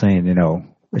not saying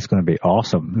it's going to be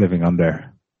awesome living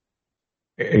under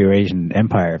Eurasian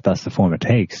empire if that's the form it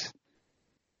takes.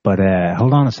 But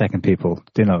hold on a second, people.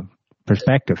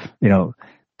 Perspective.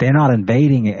 They're not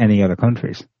invading any other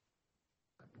countries.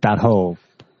 That whole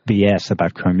BS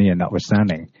about Crimea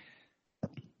notwithstanding,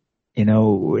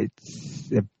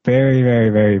 it's a very, very,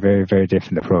 very, very, very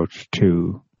different approach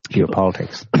to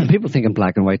geopolitics. People think in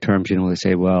black and white terms. They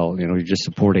say, well, you're just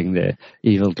supporting the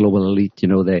evil global elite.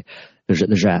 There's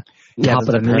a top of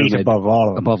the pyramid above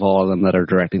all of them that are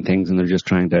directing things, and they're just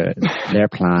trying to their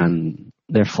plan.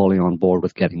 They're fully on board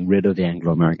with getting rid of the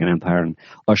Anglo-American Empire and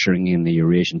ushering in the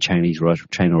Eurasian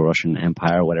Chino-Russian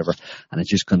Empire or whatever, and it's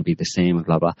just going to be the same and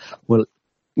blah blah. Well,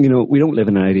 we don't live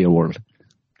in an ideal world.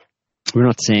 We're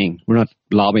not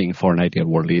lobbying for an ideal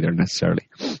world either necessarily.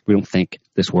 We don't think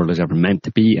this world is ever meant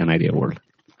to be an ideal world.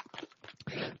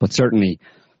 But certainly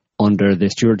under the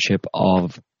stewardship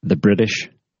of the British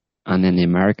and then the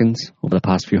Americans over the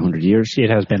past few hundred years, it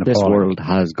has been this world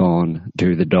has gone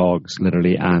to the dogs,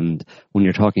 literally. And when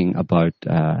you're talking about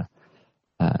the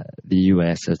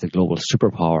US as the global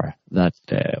superpower that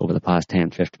over the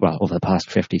past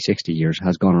 50, 60 years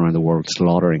has gone around the world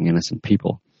slaughtering innocent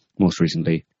people, most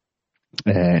recently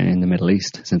in the Middle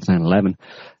East since 9/11,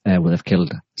 would have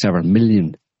killed several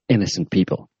million innocent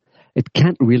people. It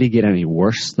can't really get any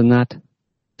worse than that.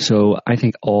 So I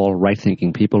think all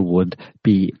right-thinking people would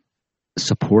be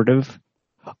supportive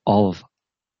of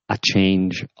a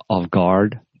change of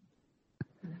guard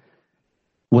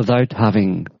without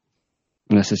having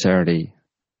necessarily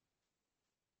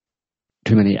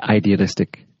too many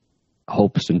idealistic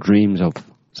hopes and dreams of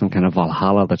some kind of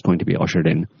Valhalla that's going to be ushered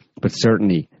in. But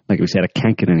certainly, like we said, it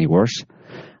can't get any worse.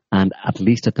 And at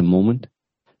least at the moment,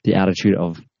 the attitude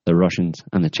of the Russians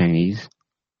and the Chinese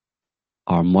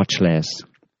are much less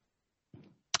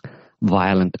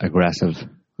violent, aggressive,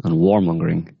 and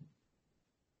warmongering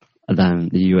than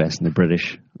the US and the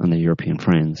British and the European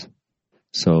friends.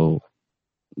 So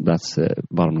that's the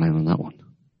bottom line on that one.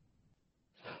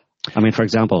 I mean, for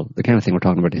example, the kind of thing we're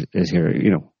talking about is here,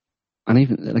 and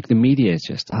even like the media is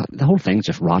just, the whole thing's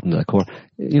just rotten to the core.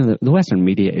 The Western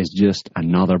media is just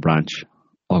another branch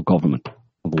of government,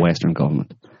 of Western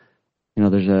government.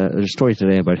 There's a story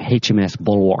today about HMS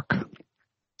Bulwark.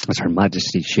 That's Her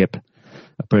Majesty's ship,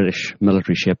 a British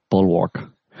military ship, Bulwark,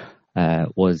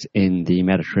 was in the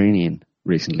Mediterranean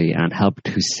recently and helped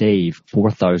to save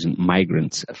 4,000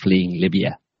 migrants fleeing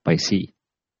Libya by sea.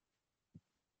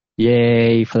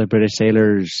 Yay for the British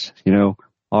sailors,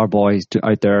 our boys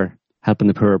out there helping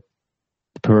the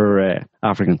poor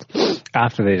Africans.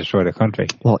 After they destroyed the country.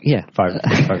 Well, yeah.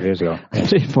 5 years ago.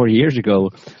 4 years ago,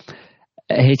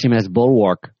 HMS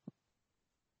Bulwark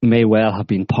may well have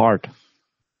been part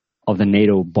of the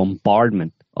NATO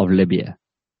bombardment of Libya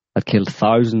that killed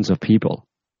thousands of people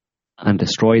and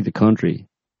destroyed the country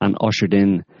and ushered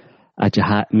in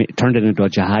turned it into a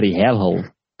jihadi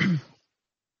hellhole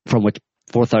from which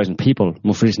 4,000 people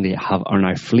most recently are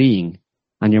now fleeing,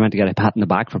 and you're meant to get a pat in the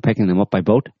back for picking them up by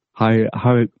boat.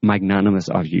 How magnanimous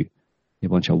of you, you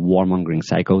bunch of warmongering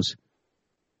psychos.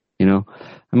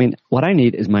 I mean, what I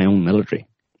need is my own military.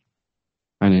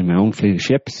 I need my own fleet of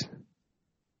ships,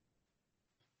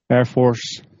 Air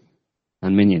Force,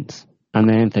 and minions. And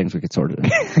then things we get sorted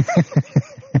out.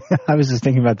 I was just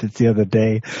thinking about this the other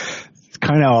day. It's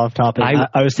kind of off topic.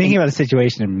 I was thinking about a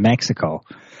situation in Mexico.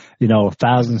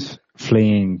 Thousands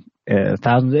fleeing,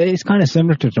 thousands. It's kind of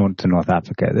similar to North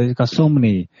Africa. They've got so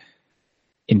many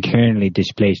internally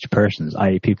displaced persons,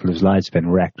 i.e. people whose lives have been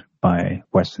wrecked by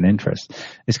Western interests.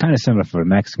 It's kind of similar for the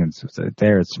Mexicans.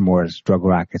 There it's more as drug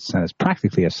rackets, and it's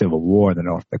practically a civil war in the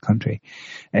north of the country.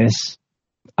 And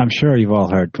I'm sure you've all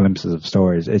heard glimpses of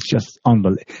stories. It's just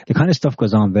unbelievable. The kind of stuff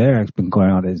goes on there, has been going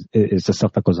on, is the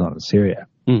stuff that goes on in Syria.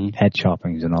 Mm-hmm. Head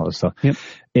choppings and all this stuff. Yep.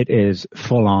 It is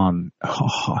full on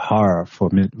horror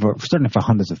certainly for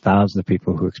hundreds of thousands of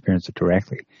people who experience it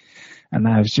directly. And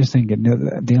I was just thinking,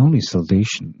 the only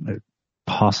solution,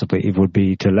 possibly it would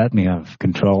be to let me have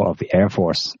control of the Air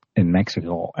Force in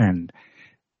Mexico. And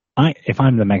if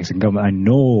I'm the Mexican government, I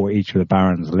know where each of the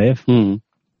barons live. Mm.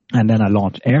 And then I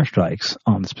launch airstrikes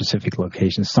on specific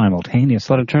locations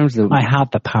simultaneously. But in terms of... I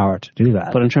have the power to do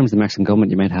that. But in terms of the Mexican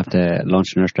government, you might have to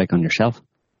launch an airstrike on yourself.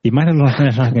 You might have launched an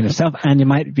airstrike on yourself, and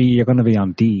you're going to be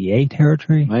on DEA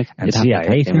territory, right? And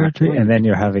CIA territory, and then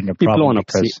you're having a problem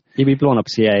because... You'd be blowing up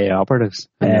CIA operatives.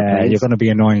 You're going to be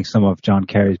annoying some of John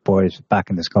Kerry's boys back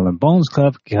in the Skull and Bones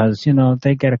Club because,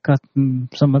 they get a cut in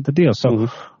some of the deals. So,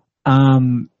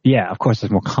 of course,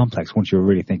 it's more complex once you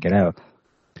really think it out.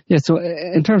 Yeah, so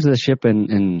in terms of the ship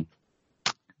and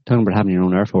talking about having your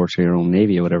own Air Force or your own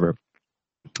Navy or whatever,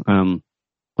 when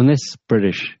this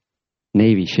British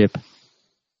Navy ship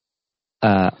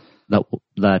that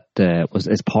was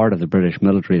as part of the British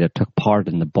military that took part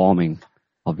in the bombing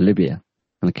of Libya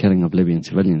and the killing of Libyan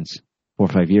civilians 4 or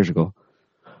 5 years ago,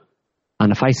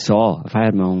 and if I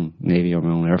had my own Navy or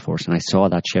my own Air Force and I saw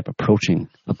that ship approaching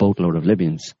a boatload of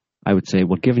Libyans, I would say,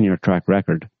 well, given your track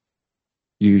record,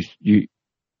 you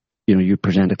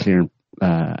present a clear,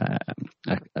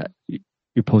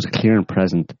 you pose a clear and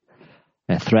present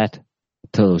threat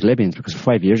to those Libyans, because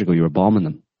 5 years ago you were bombing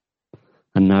them,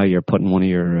 and now you're putting one of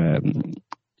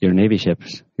your Navy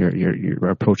ships. You're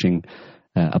approaching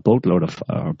a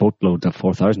boatloads of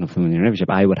 4,000 of them in your Navy ship.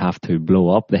 I would have to blow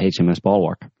up the HMS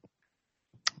Bulwark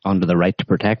under the right to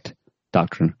protect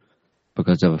doctrine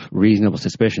because of reasonable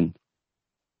suspicion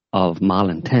of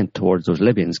malintent towards those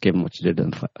Libyans, given what you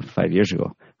did 5 years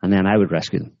ago. And then I would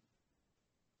rescue them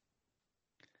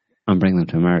and bring them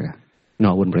to America.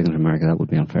 No, I wouldn't bring them to America. That would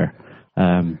be unfair.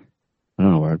 I don't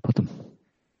know where I'd put them.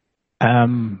 I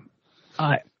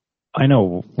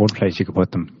know one place you could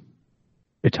put them.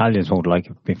 Italians won't like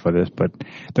me for this, but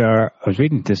I was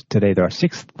reading this today, there are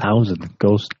 6,000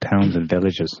 ghost towns and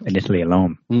villages in Italy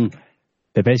alone.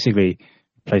 They're basically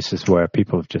places where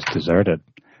people have just deserted.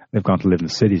 They've gone to live in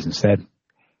the cities instead.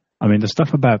 I mean, the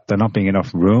stuff about there not being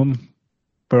enough room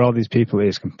for all these people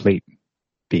is complete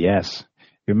BS.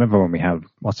 You remember when we had,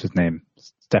 what's his name,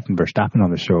 Stefan Verstappen on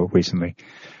the show recently?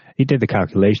 He did the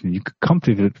calculation. You could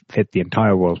comfortably fit the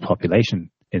entire world's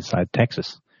population inside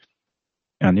Texas.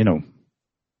 And,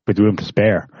 with room to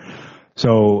spare.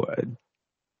 So,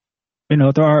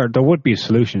 there would be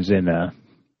solutions in a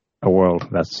world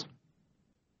that's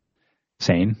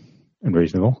sane and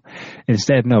reasonable.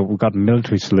 Instead, no, we've got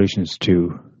military solutions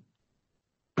to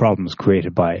problems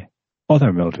created by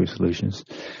other military solutions.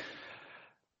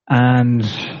 And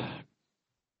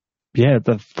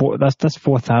that's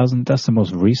 4,000. That's the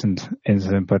most recent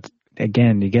incident. But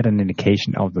again, you get an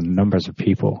indication of the numbers of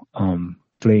people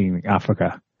fleeing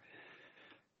Africa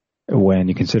when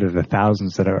you consider the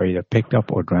thousands that are either picked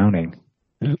up or drowning.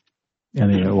 I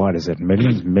mean, what is it?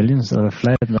 Millions that have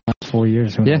fled in the last 4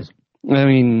 years? Who knows? I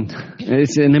mean,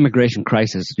 it's an immigration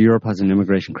crisis. Europe has an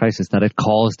immigration crisis that it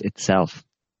caused itself.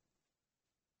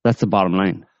 That's the bottom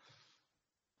line.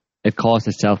 It caused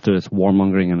itself through its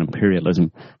warmongering and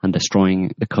imperialism and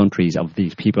destroying the countries of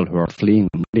these people who are fleeing.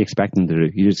 What do you expect them to do?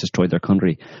 You just destroy their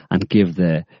country and give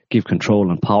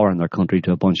control and power in their country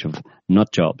to a bunch of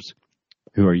nut jobs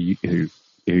who are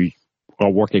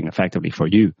working effectively for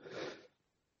you.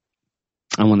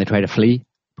 And when they try to flee,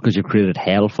 because you've created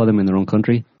hell for them in their own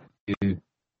country, you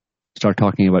start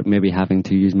talking about maybe having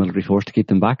to use military force to keep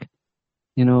them back.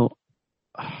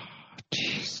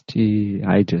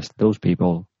 Those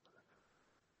people,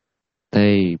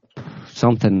 they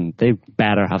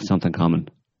better have something common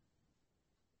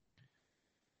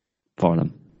for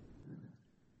them.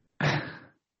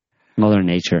 Mother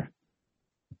Nature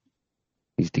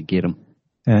needs to get them.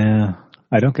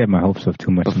 I don't get my hopes up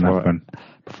too much on that one.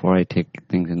 Before I take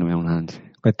things into my own hands.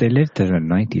 But they lived in the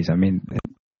 90s. I mean,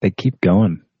 they keep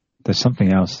going. There's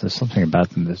something else. There's something about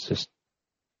them that's just...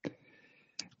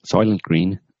 Soylent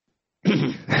Green.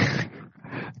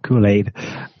 Kool-Aid.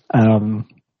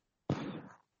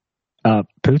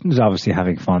 Putin's obviously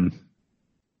having fun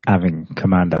having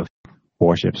command of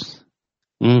warships.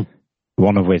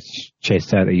 One of which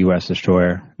chased out a U.S.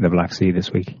 destroyer in the Black Sea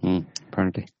this week.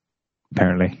 Apparently.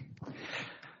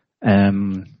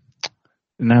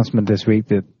 Announcement this week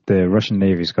that the Russian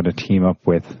Navy is going to team up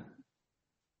with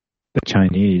the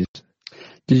Chinese.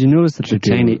 Did you notice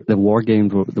that the war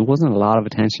games, there wasn't a lot of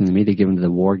attention in the media given to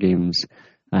the war games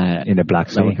in the Black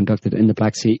Sea that were conducted in the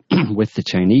Black Sea with the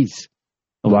Chinese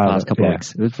over the last couple of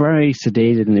weeks? It was very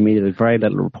sedated in the media. There's very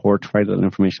little reports, very little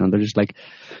information. And they're just like,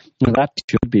 that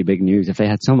should be big news. If they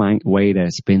had some way to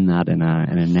spin that in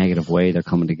a negative way, they're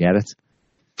coming to get it.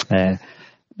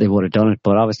 They would have done it,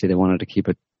 but obviously they wanted to keep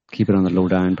it on the low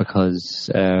down because,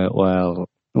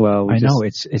 Well, I know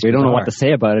it's we don't know what bizarre. to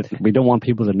say about it. We don't want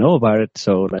people to know about it,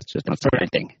 so let's just not say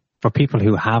anything. For people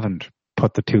who haven't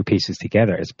put the two pieces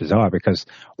together, it's bizarre because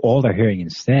all they're hearing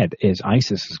instead is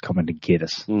ISIS is coming to get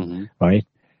us, right?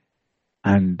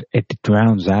 And it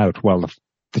drowns out, well,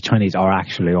 the Chinese are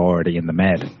actually already in the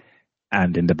Med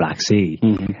and in the Black Sea.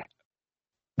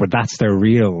 But that's their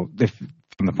real,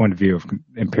 from the point of view of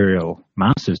imperial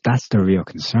masters, that's their real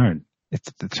concern.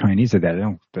 It's the Chinese are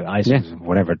there, the ISIS,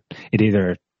 whatever.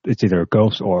 It's either a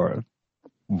ghost or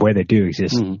where they do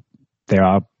exist, they're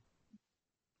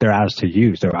ours to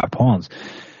use. They're our pawns.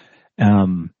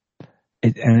 And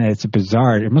it's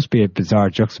it must be a bizarre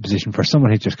juxtaposition for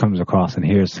someone who just comes across and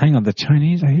hears, hang on, the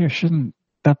Chinese are here, shouldn't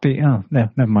that be, no,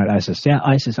 never mind, ISIS. Yeah,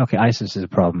 ISIS, okay, ISIS is a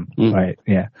problem, right,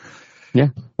 yeah. Yeah,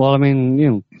 well, I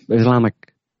mean,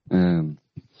 Islamic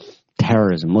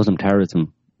terrorism, Muslim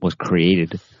terrorism was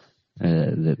created,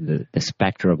 the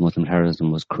spectre of Muslim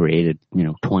terrorism was created,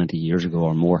 20 years ago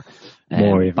or more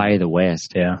by the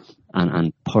West,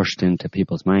 and pushed into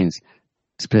people's minds,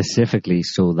 specifically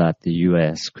so that the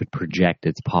US could project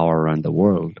its power around the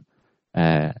world,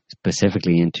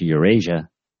 specifically into Eurasia,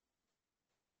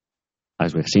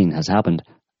 as we've seen has happened,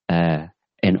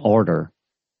 in order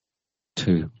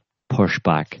to push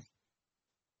back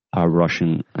our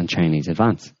Russian and Chinese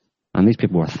advance. And these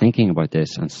people were thinking about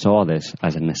this and saw this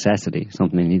as a necessity,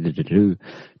 something they needed to do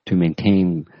to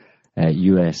maintain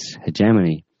US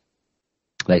hegemony.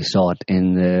 They saw it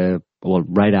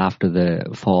right after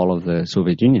the fall of the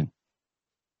Soviet Union.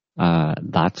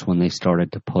 That's when they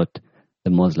started to put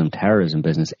the Muslim terrorism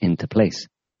business into place.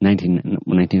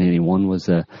 1981 was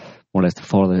more or less the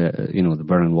fall of the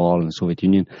Berlin Wall and the Soviet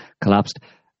Union collapsed.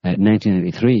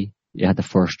 1983, you had the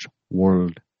first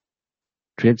World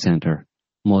Trade Center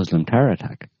Muslim terror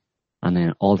attack, and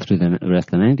then all through the rest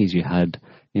of the 90s, you had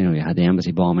the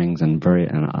embassy bombings and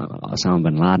Osama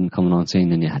bin Laden coming on scene.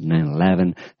 Then you had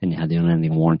 9/11. Then you had the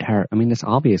unending war on terror. I mean, it's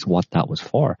obvious what that was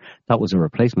for. That was a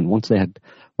replacement. Once the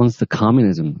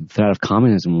threat of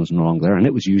communism was no longer there, and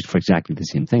it was used for exactly the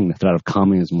same thing. The threat of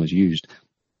communism was used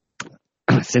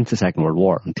since the Second World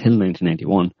War until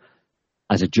 1991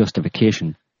 as a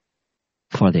justification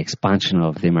for the expansion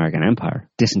of the American empire,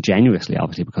 disingenuously,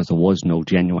 obviously, because there was no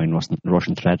genuine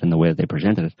Russian threat in the way that they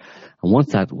presented it. And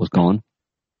once that was gone,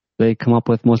 they come up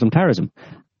with Muslim terrorism.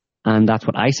 And that's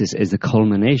what ISIS is, the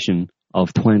culmination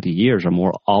of 20 years or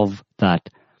more of that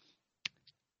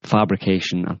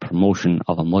fabrication and promotion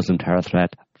of a Muslim terror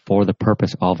threat for the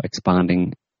purpose of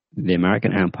expanding the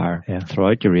American empire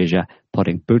throughout Eurasia,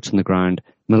 putting boots on the ground,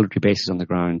 military bases on the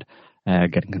ground,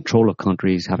 getting control of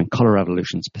countries, having color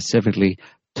revolutions specifically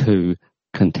to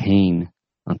contain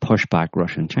and push back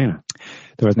Russia and China.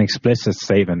 There was an explicit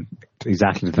statement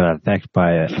exactly to that effect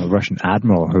by a Russian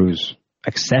admiral who's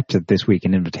accepted this week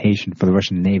an invitation for the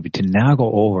Russian Navy to now go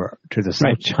over to the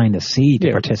South China Sea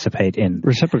to participate in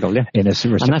reciprocal, in a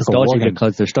reciprocal and that's dodgy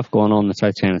because there's stuff going on in the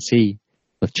South China Sea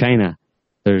with China.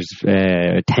 There's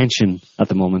tension at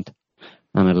the moment,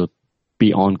 and it'll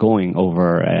be ongoing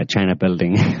over China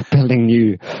building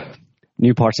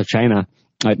new parts of China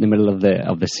out in the middle of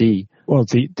the sea. Well,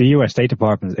 the U.S. State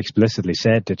Department explicitly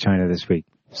said to China this week,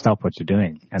 "Stop what you're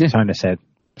doing," and China said,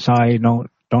 "Sorry, no,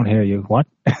 don't hear you." What?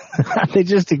 They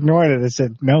just ignored it. They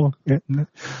said, "No,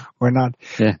 we're not."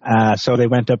 Yeah. So they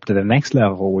went up to the next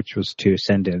level, which was to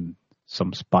send in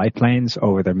some spy planes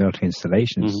over their military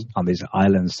installations on these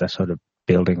islands they're sort of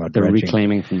building or they're dredging.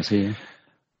 Reclaiming from the sea.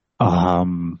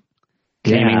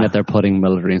 Claiming that they're putting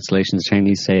military installations.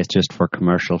 Chinese say it's just for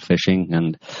commercial fishing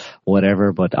and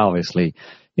whatever, but obviously,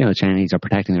 the Chinese are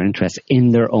protecting their interests in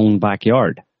their own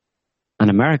backyard. And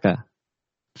America,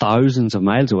 thousands of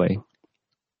miles away,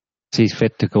 sees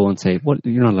fit to go and say, well,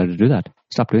 you're not allowed to do that.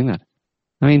 Stop doing that.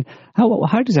 I mean,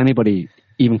 how does anybody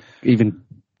even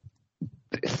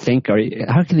think, or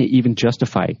how can they even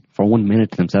justify for 1 minute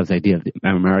to themselves the idea that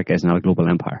America is not a global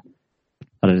empire?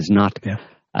 That it is not...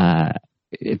 that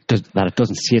it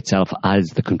doesn't see itself as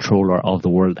the controller of the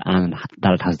world, and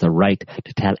that it has the right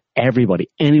to tell everybody,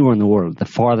 anywhere in the world, the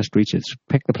farthest reaches,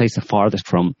 pick the place the farthest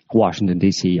from Washington,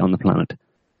 D.C. on the planet.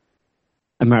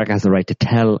 America has the right to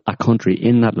tell a country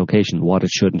in that location what it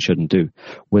should and shouldn't do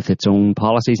with its own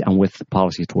policies and with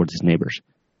policies towards its neighbours.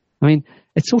 I mean,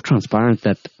 it's so transparent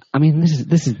that,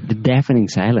 this is the deafening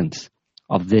silence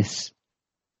of this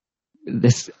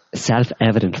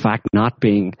self-evident fact not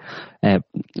being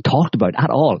talked about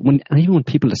at all. Even when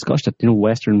people discuss it,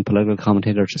 Western political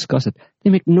commentators discuss it,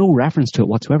 they make no reference to it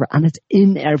whatsoever, and it's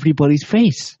in everybody's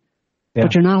face. Yeah.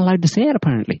 But you're not allowed to say it,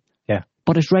 apparently. Yeah.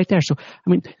 But it's right there. So,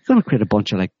 you're going to create a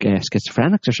bunch of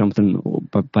schizophrenics or something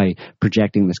by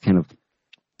projecting this kind of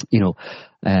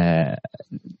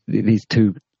these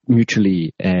two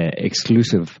mutually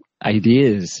exclusive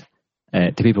ideas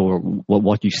to people,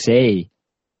 what you say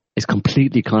is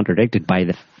completely contradicted by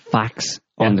the facts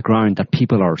on the ground that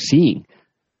people are seeing.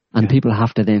 And people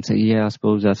have to then say, yeah, I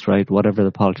suppose that's right. Whatever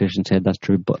the politician said, that's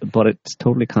true. But it's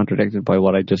totally contradicted by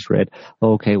what I just read.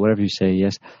 Okay, whatever you say,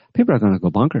 yes. People are going to go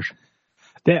bonkers.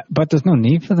 Yeah, but there's no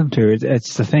need for them to.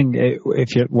 It's the thing.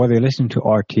 Whether you're listening to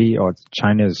RT or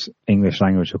China's English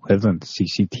language equivalent,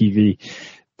 CCTV,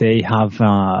 they have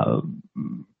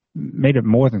made it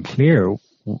more than clear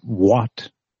what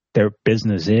their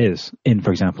business is in,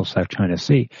 for example, South China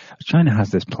Sea. China has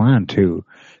this plan to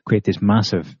create this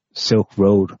massive Silk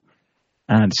Road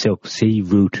and Silk Sea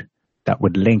route that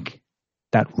would link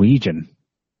that region,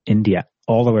 India,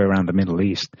 all the way around the Middle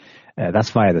East.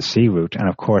 That's via the sea route. And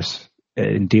of course,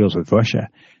 in deals with Russia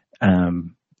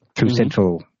through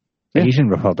Central Asian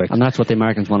republics. And that's what the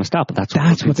Americans want to stop. That's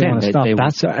what they want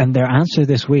to stop. And their answer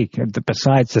this week,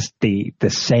 besides just the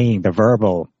saying, the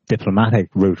verbal diplomatic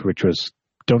route, which was,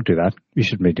 don't do that. You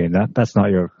shouldn't be doing that. That's not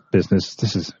your business.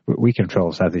 We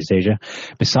control Southeast Asia.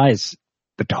 Besides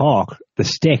the talk, the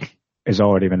stick has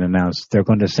already been announced. They're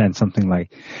going to send something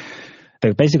like,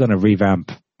 they're basically going to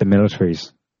revamp the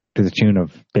militaries to the tune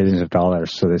of billions of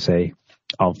dollars, so they say,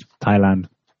 of Thailand,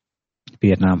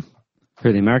 Vietnam.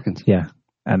 For the Americans? Yeah,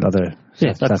 and other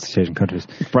Southeast Asian countries.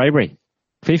 Bribery.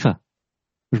 FIFA.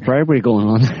 There's bribery going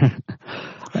on.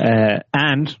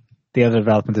 And the other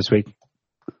development this week,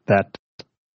 that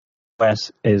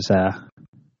US is out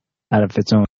of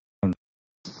its own,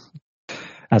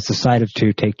 has decided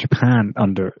to take Japan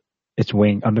under its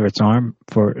wing, under its arm,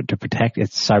 to protect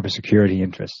its cybersecurity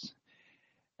interests.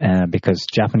 Because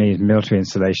Japanese military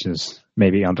installations may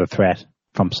be under threat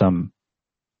from some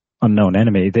unknown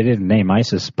enemy. They didn't name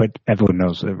ISIS, but everyone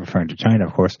knows they're referring to China,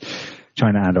 of course,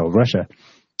 China and or Russia.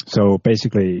 So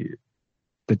basically,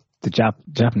 the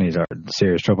Japanese are in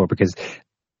serious trouble because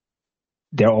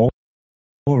they're all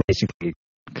basically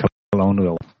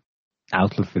colonial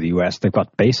outlet for the US. They've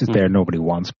got bases there nobody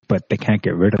wants, but they can't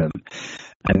get rid of them.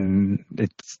 And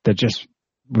they're just,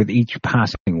 with each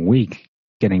passing week,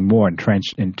 getting more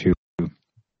entrenched into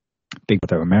Big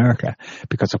Brother America,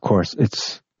 because of course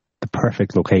it's the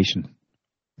perfect location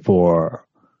for,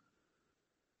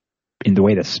 in the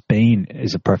way that Spain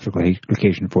is a perfect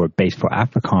location for a base for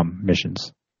AFRICOM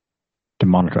missions to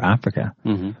monitor Africa.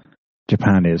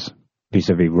 Japan is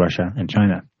vis-a-vis Russia and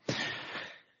China.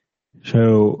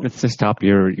 So it's to stop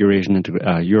your Eurasian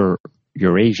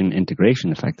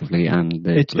integration effectively, and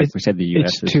like we said, the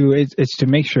US it's to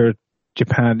make sure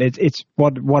Japan. It's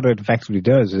what it effectively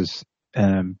does is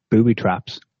booby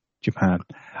traps Japan.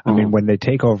 I mean, when they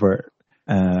take over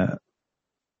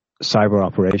cyber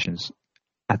operations,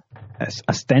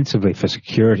 ostensibly for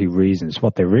security reasons,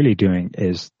 what they're really doing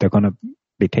is they're going to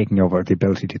be taking over the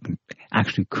ability to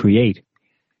actually create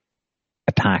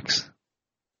attacks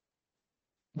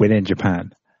within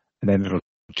Japan, and then it'll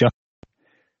just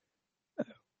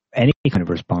any kind of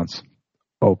response.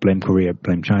 Oh, blame Korea,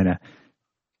 blame China.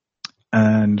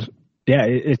 And yeah,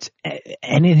 it's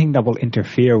anything that will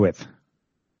interfere with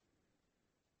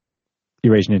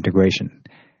Eurasian integration.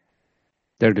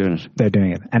 They're doing it. They're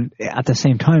doing it. And at the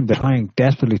same time, they're trying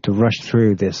desperately to rush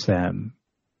through this, the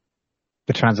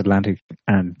transatlantic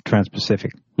and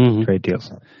trans-Pacific trade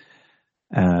deals,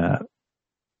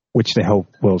 which they hope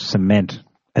will cement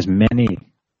as many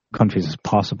countries as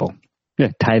possible.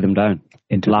 Yeah, tie them down,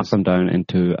 lock them down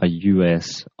into a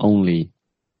US-only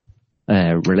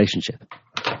relationship.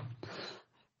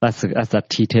 That's that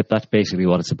T-tip. That's basically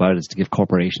what it's about, is to give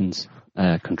corporations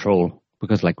control.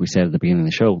 Because like we said at the beginning of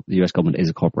the show, the US government is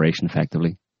a corporation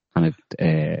effectively, and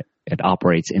it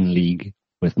operates in league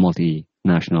with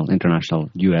multinational, international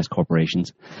US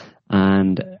corporations,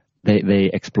 and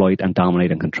they exploit and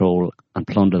dominate and control and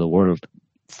plunder the world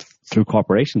through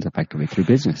corporations effectively, through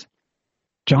business.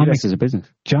 US is a business.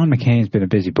 John McCain's been a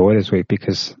busy boy this week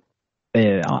because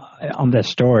on this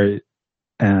story,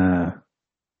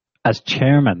 as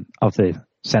chairman of the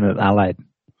Senate Allied,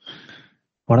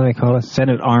 what do they call it?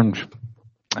 Senate Armed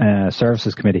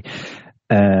Services Committee,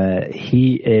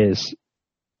 he is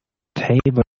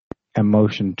tabling a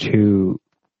motion to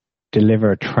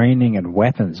deliver training and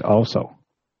weapons also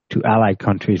to allied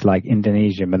countries like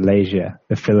Indonesia, Malaysia,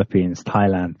 the Philippines,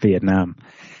 Thailand, Vietnam.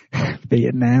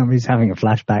 Vietnam, he's having a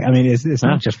flashback. I mean, it's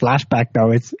not just flashback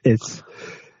though. It's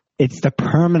the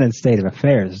permanent state of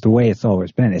affairs, the way it's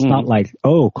always been. It's not like,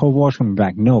 oh, Cold War's coming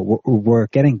back. No, we're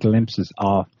getting glimpses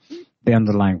of the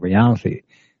underlying reality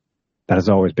that has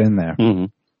always been there.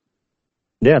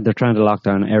 Yeah, they're trying to lock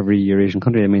down every Eurasian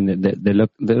country. I mean, they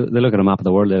look at a map of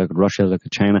the world. They look at Russia, they look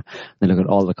at China, they look at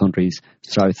all the countries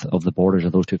south of the borders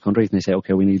of those two countries, and they say,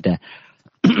 okay, we need to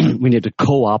we need to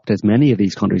co-opt as many of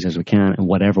these countries as we can in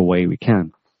whatever way we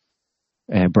can.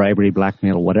 Bribery,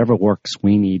 blackmail, whatever works,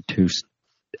 we need to,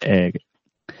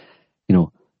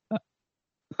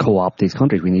 co-opt these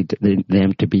countries. We need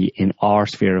them to be in our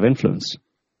sphere of influence,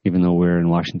 even though we're in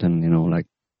Washington, like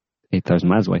 8,000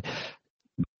 miles away.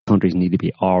 Countries need to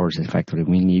be ours, effectively.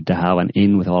 We need to have an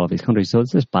in with all of these countries. So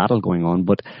it's this battle going on.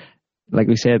 But like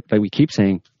we keep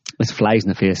saying, this flies in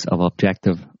the face of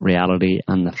objective reality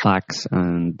and the facts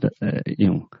and,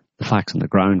 the facts on the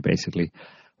ground, basically,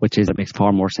 which is it makes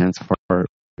far more sense for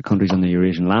the countries on the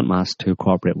Eurasian landmass to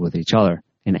cooperate with each other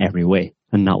in every way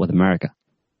and not with America,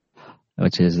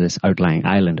 which is this outlying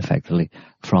island, effectively,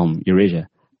 from Eurasia.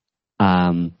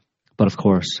 But of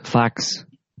course, facts,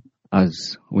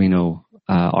 as we know,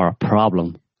 are a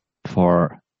problem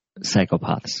for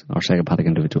psychopaths or psychopathic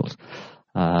individuals.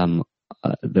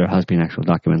 There has been actual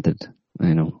documented,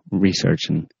 research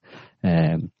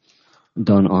and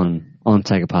done on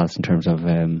psychopaths in terms of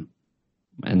in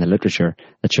the literature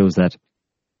that shows that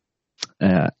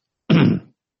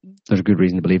there's a good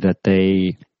reason to believe that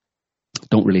they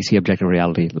don't really see objective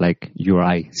reality like you or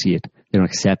I see it. They don't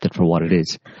accept it for what it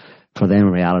is. For them,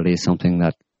 reality is something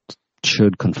that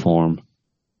should conform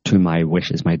to my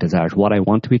wishes, my desires. What I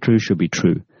want to be true should be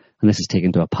true. And this is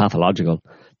taken to a pathological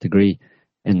degree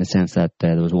in the sense that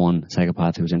there was one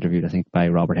psychopath who was interviewed, I think, by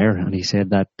Robert Hare, and he said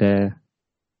that that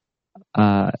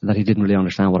he didn't really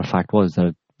understand what a fact was,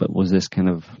 but was this kind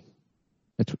of,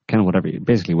 it's kind of whatever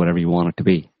you want it to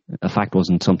be. A fact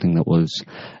wasn't something that was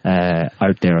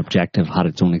out there, objective, had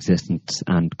its own existence,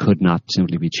 and could not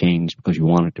simply be changed because you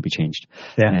want it to be changed.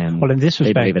 Yeah. Well, in this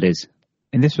respect, they believe it is.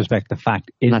 In this respect, the fact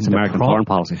isn't that's American foreign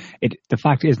policy. The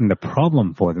fact isn't the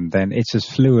problem for them. Then it's as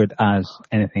fluid as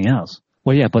anything else.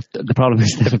 Well, yeah, but the problem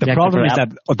is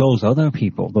that those other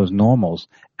people, those normals,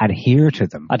 adhere to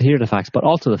them. Adhere to facts, but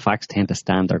also the facts tend to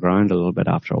stand their ground a little bit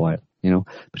after a while.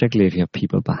 Particularly if you have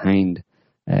people behind,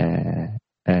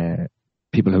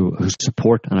 people who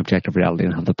support an objective reality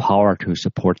and have the power to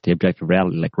support the objective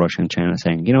reality, like Russia and China,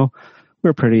 saying,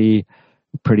 we're pretty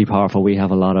powerful. We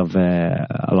have a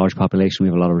large population. We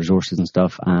have a lot of resources and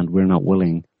stuff, and we're not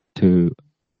willing to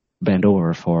bend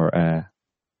over or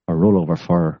roll over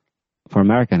for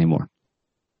America anymore.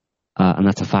 And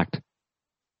that's a fact.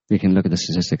 You can look at the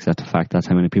statistics. That's a fact. That's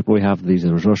how many people we have. These are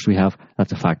the resources we have.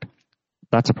 That's a fact.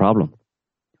 That's a problem.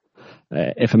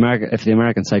 If the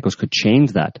American psychos could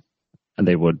change that, and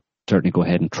they would certainly go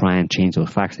ahead and try and change those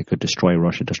facts, they could destroy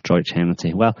Russia, destroy China, and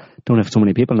say, well, don't have so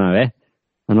many people now, eh?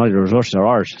 And all your resources are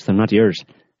ours, they're not yours.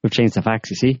 We've changed the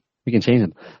facts, you see? We can change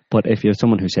them. But if you're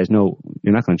someone who says, no,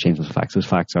 you're not going to change those facts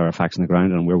are facts on the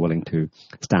ground, and we're willing to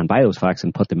stand by those facts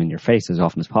and put them in your face as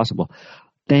often as possible,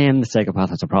 then the psychopath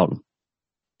has a problem.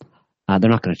 They're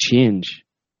not going to change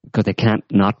because they can't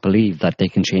not believe that they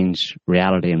can change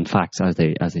reality and facts as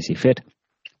they see fit.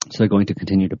 So they're going to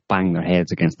continue to bang their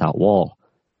heads against that wall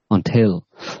until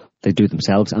they do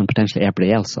themselves and potentially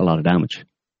everybody else a lot of damage.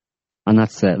 And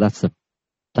that's the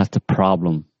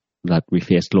problem that we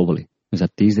face globally, is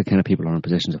that these are the kind of people who are in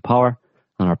positions of power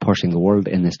and are pushing the world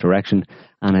in this direction,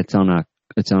 and it's on a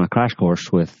crash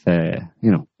course with the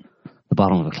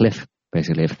bottom of a cliff,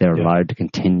 basically, if they're allowed to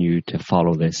continue to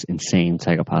follow this insane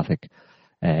psychopathic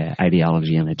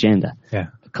ideology and agenda. Yeah.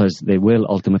 Because they will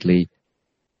ultimately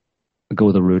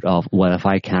go the route of, well, if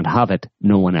I can't have it,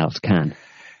 no one else can.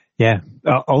 Yeah,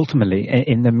 ultimately.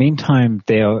 In the meantime,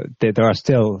 there are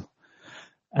still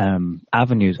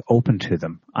avenues open to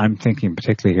them. I'm thinking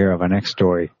particularly here of our next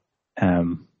story.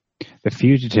 The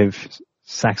fugitive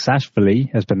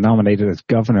Saakashvili has been nominated as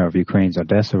governor of Ukraine's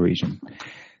Odessa region.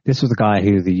 This was the guy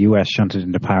who the U.S. shunted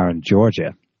into power in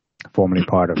Georgia, formerly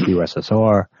part of the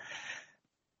USSR,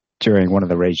 during one of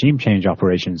the regime change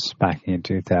operations back in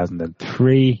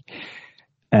 2003.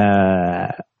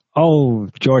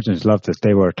 Georgians loved this.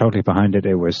 They were totally behind it.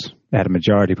 It had a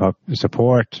majority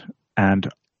support, and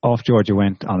off Georgia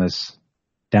went on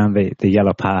down the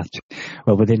yellow path.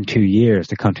 Well, within 2 years,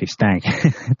 the country stank.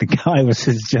 The guy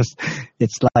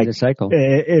it's like a cycle.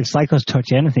 If cycles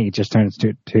touch anything, it just turns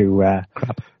to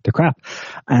crap.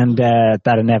 And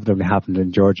that inevitably happened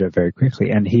in Georgia very quickly.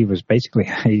 And he's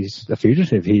a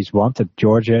fugitive. He's wanted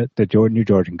the new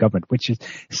Georgian government, which is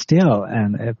still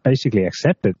and basically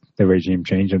accepted the regime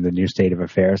change and the new state of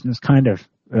affairs, and is kind of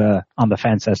on the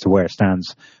fence as to where it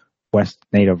stands, West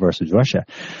NATO versus Russia.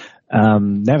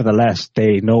 Nevertheless,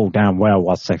 they know damn well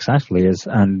what Saakashvili is,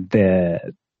 and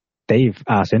they've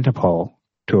asked Interpol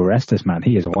to arrest this man.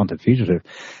 He is a wanted fugitive.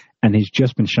 and he's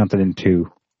just been shunted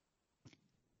into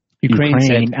Ukraine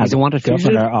said as he's a wanted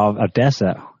fugitive. governor of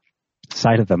Odessa,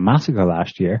 site of the massacre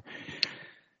last year.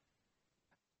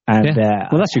 And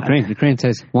well, that's Ukraine. Ukraine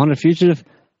says, wanted fugitive,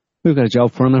 we've got a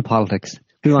job for him in politics.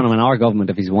 We want him in our government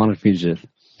if he's a wanted fugitive.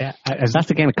 Yeah, that's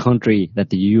the kind of country that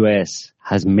the US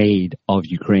has made of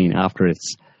Ukraine after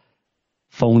its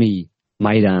phony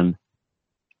Maidan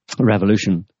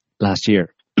revolution last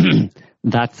year.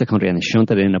 That's the country, and they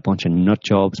shunted in a bunch of nut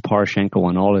jobs, Poroshenko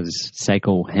and all his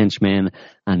psycho henchmen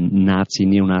and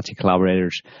neo-Nazi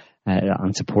collaborators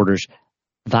and supporters.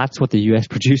 That's what the US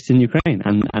produced in Ukraine,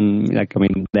 and like, I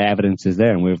mean, the evidence is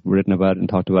there, and we've written about it and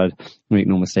talked about it. Make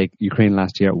no mistake, Ukraine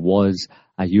last year was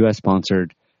a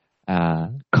US-sponsored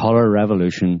color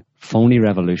revolution, phony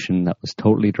revolution that was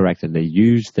totally directed. They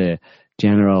used the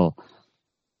general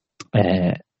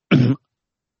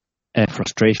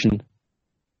frustration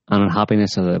and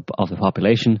unhappiness of the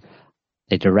population.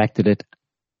 They directed it,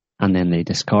 and then they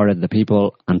discarded the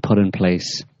people and put in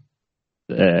place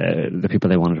the people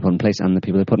they wanted to put in place, and the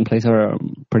people they put in place are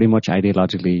pretty much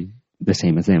ideologically the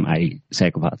same as them, i.e.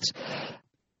 psychopaths.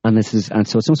 And so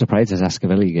it's no surprise that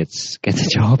Saakashvili gets a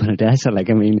job in Odessa. Like,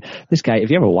 I mean, this guy,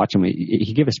 if you ever watch him,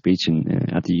 he gave a speech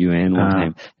at the UN one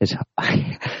time. His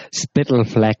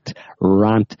spittle-flecked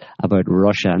rant about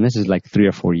Russia, and this is like 3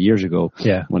 or 4 years ago.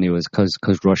 Yeah. When he was,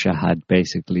 because Russia had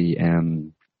basically,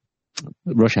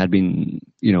 Russia had been,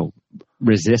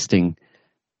 resisting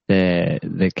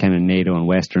the kind of NATO and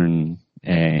Western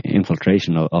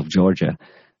infiltration of Georgia,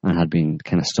 and had been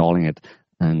kind of stalling it.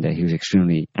 And he was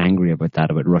extremely angry about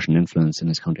that, about Russian influence in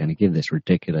his country. And he gave this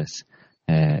ridiculous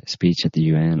speech at the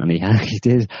UN. And he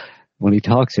did, when he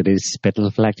talks, it is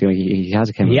spittle-flecked. He has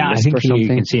a kind of lisp or something. You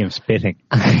can see him spitting.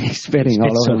 He's spitting all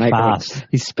over the microphone.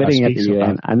 He's spitting at the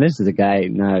UN. Fast. And this is a guy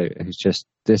now who's just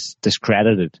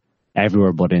discredited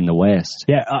everywhere but in the West.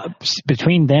 Yeah,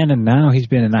 between then and now, he's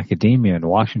been in academia in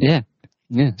Washington.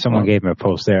 Yeah. Someone gave him a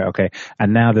post there. Okay.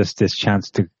 And now this chance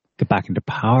to get back into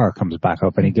power comes back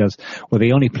up, and he goes, well,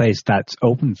 the only place that's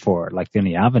open for it, like the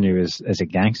only avenue is a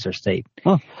gangster state.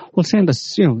 Oh, well, send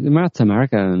us,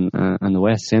 America and the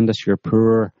West, send us your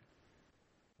poor,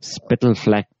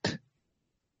 spittle-flecked,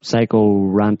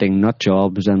 psycho-ranting nut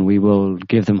jobs, and we will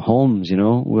give them homes,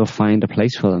 We'll find a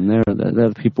place for them. They're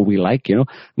the people we like, I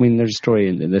mean, there's a story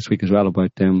in this week as well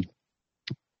about how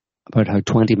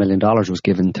 $20 million was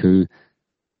given to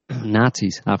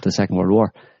Nazis after the Second World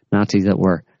War. Nazis that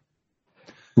were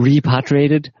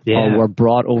repatriated or were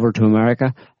brought over to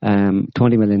America. $20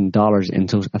 million in,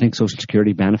 I think, Social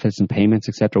Security benefits and payments,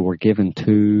 etc., were given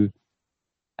to,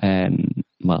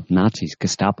 Nazis,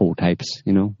 Gestapo types,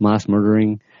 mass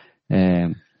murdering,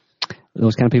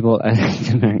 those kind of people.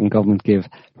 The American government give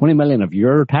 $20 million of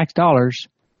your tax dollars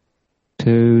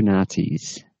to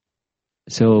Nazis.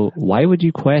 So why would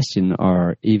you question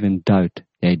or even doubt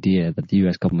the idea that the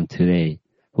U.S. government today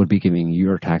would be giving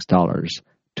your tax dollars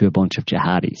to a bunch of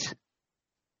jihadis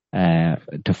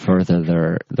to further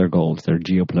their goals, their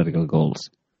geopolitical goals?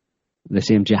 The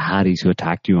same jihadis who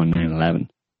attacked you on 9/11.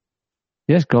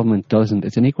 The US government doesn't.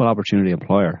 It's an equal opportunity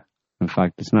employer. In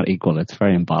fact, it's not equal. It's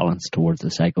very imbalanced towards the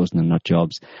psychos and the nut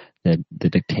jobs, the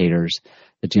dictators,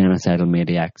 the genocidal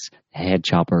maniacs, the head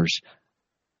choppers,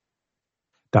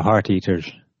 the heart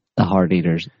eaters. The heart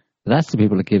eaters. That's the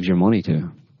people it gives your money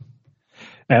to.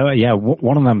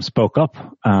 One of them spoke up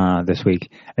this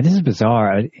week, and this is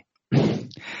bizarre.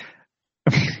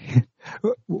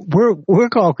 We're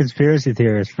called conspiracy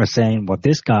theorists for saying what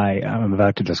this guy I'm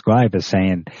about to describe is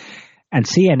saying, and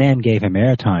CNN gave him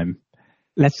airtime.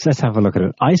 Let's have a look at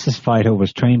it. ISIS fighter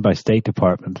was trained by State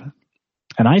Department.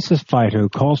 An ISIS fighter who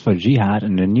calls for jihad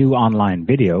in a new online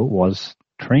video was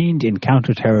trained in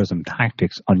counterterrorism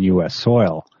tactics on U.S.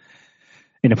 soil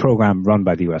in a program run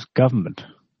by the U.S. government.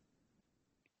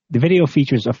 The video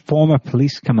features a former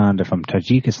police commander from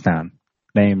Tajikistan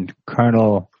named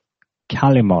Colonel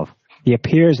Kalimov. He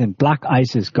appears in black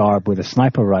ISIS garb with a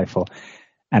sniper rifle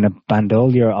and a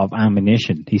bandolier of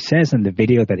ammunition. He says in the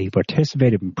video that he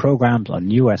participated in programs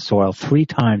on U.S. soil 3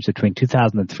 times between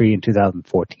 2003 and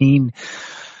 2014,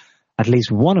 at least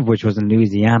one of which was in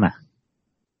Louisiana.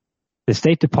 The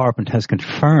State Department has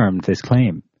confirmed this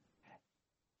claim.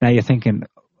 Now you're thinking,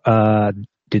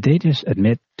 did they just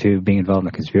admit to being involved in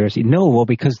a conspiracy? No, well,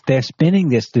 because they're spinning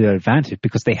this to their advantage,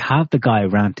 because they have the guy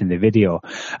rant in the video.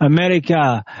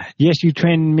 America, yes, you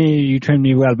trained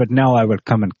me well, but now I will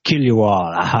come and kill you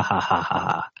all.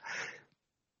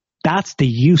 That's the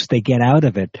use they get out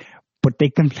of it, but they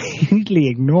completely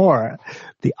ignore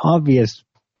the obvious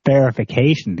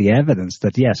verification, the evidence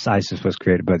that yes, ISIS was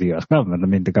created by the US government. I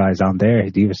mean, the guys on there,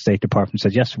 the US State Department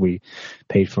said, yes, we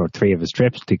paid for 3 of his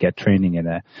trips to get training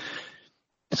in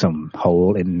some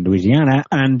hole in Louisiana,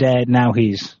 and now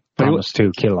he's promised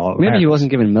to kill all Maybe Americans. he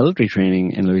wasn't giving military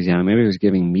training in Louisiana. Maybe he was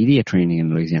giving media training in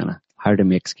Louisiana. How to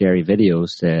make scary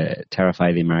videos to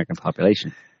terrify the American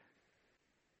population.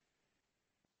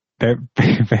 Very,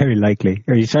 very likely.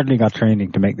 Or he certainly got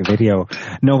training to make the video.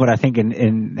 No, but I think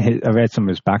I read some of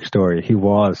his backstory. He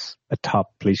was a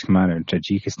top police commander in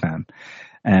Tajikistan.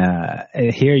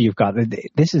 Here you've got,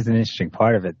 this is an interesting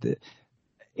part of it.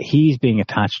 He's being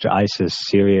attached to ISIS,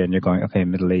 Syria, and you're going, okay,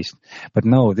 Middle East. But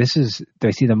no, they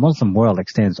see the Muslim world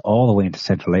extends all the way into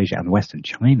Central Asia and Western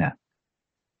China.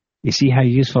 You see how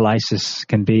useful ISIS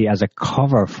can be as a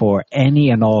cover for any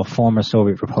and all former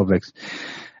Soviet republics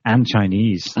and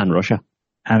Chinese. And Russia.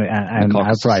 And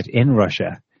outright in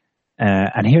Russia.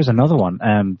 And here's another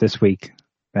one this week.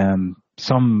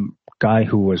 Some guy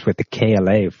who was with the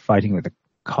KLA fighting with the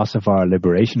Kosovo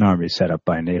Liberation Army set up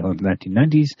by NATO in the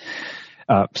 1990s,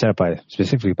 set up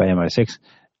specifically by MI6,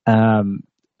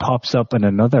 pops up in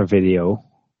another video.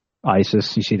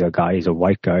 ISIS, you see the guy, he's a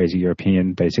white guy, he's a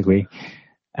European, basically.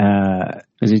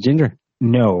 Is he ginger?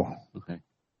 No. Okay.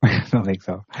 I don't think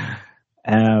so.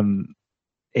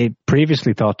 It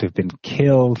previously thought to have been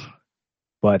killed,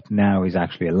 but now he's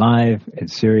actually alive in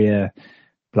Syria,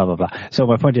 blah, blah, blah. So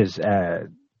my point is,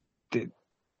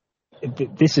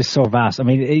 this is so vast. I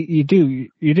mean, you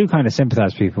do kind of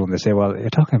sympathize with people when they say, well, you're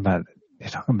talking about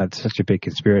such a big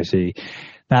conspiracy,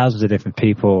 thousands of different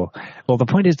people. Well, the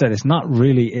point is that it's not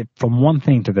really from one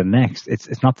thing to the next.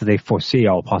 It's not that they foresee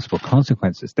all possible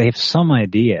consequences. They have some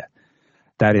idea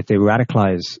that if they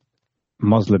radicalize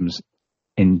Muslims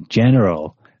in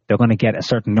general, they're going to get a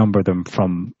certain number of them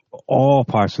from all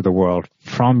parts of the world,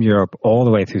 from Europe all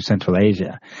the way through Central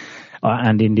Asia,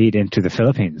 and indeed into the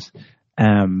Philippines.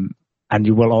 And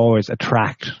you will always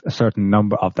attract a certain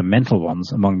number of the mental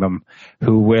ones among them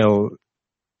who will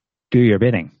do your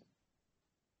bidding.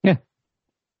 Yeah.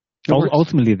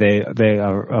 Ultimately, they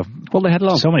are they had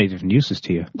so many different uses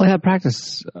to you. Well, they had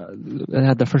practice. They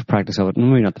had the first practice of it.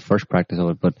 Maybe not the first practice of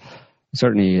it, but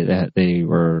certainly they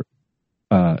were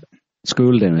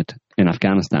schooled in it in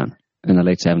Afghanistan in the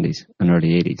late 70s and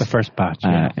early 80s. The first batch,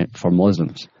 for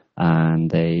Muslims, and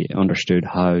they understood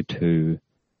how to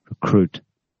recruit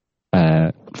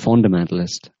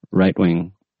fundamentalist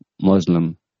right-wing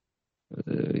Muslim,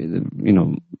 the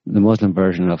Muslim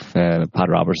version of Pat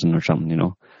Robertson or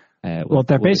something, well,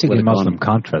 they're basically Muslim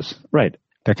Contras. Right.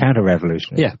 They're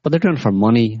counter-revolutionary. Yeah, but they're doing it for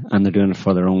money, and they're doing it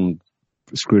for their own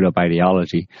screwed-up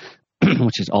ideology,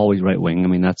 which is always right-wing. I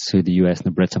mean, that's who the US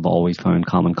and the Brits have always found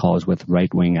common cause with,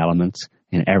 right-wing elements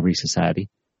in every society.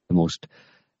 The most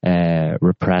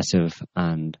repressive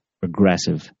and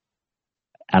regressive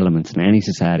elements in any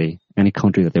society, any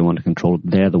country that they want to control,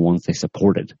 they're the ones they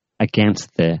supported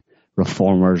against the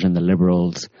reformers and the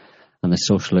liberals and the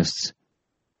socialists,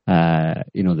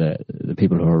 the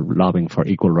people who are lobbying for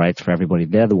equal rights for everybody.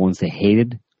 They're the ones they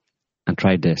hated and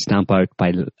tried to stamp out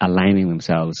by aligning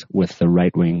themselves with the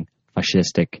right-wing,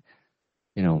 fascistic,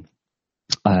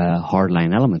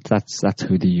 hardline elements. That's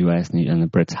who the US and the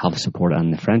Brits have supported,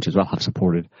 and the French as well have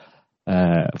supported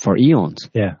for eons.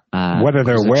 Yeah, whether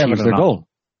they're aware of it or not. Goal.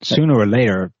 Sooner or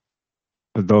later,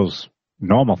 those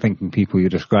normal thinking people you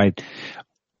described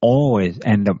always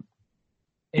end up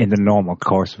in the normal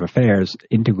course of affairs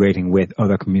integrating with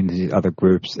other communities, other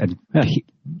groups, and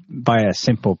by a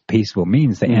simple, peaceful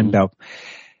means, they end up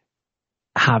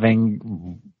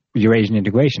having Eurasian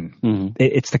integration. Mm-hmm.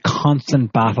 It's the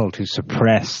constant battle to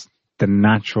suppress the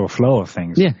natural flow of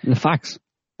things. Yeah, the facts.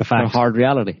 The hard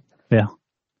reality. Yeah.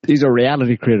 These are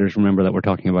reality creators, remember, that we're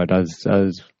talking about as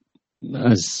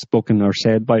spoken or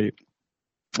said by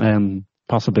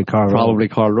possibly Karl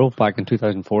Rove back in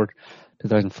 2004,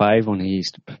 2005 when he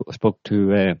spoke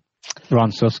to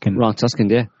Ron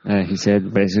Suskind. Yeah. He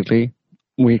said, basically,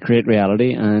 we create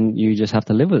reality and you just have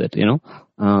to live with it,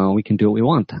 we can do what we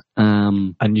want.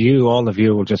 And all of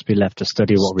you will just be left to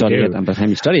study what we do. And by the time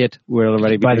you study it, we'll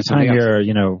already be by the time you're,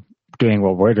 doing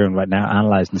what we're doing right now,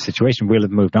 analysing the situation, we'll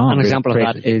have moved on. An example of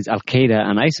that is Al-Qaeda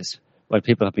and ISIS. While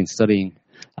people have been studying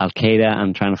Al-Qaeda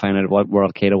and trying to find out where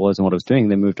Al-Qaeda was and what it was doing,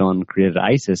 they moved on and created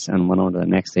ISIS and went on to the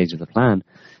next stage of the plan,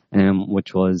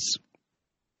 which was,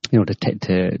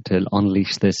 to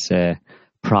unleash this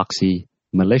proxy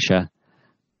militia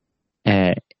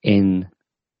in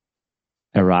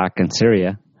Iraq and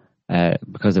Syria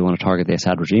because they want to target the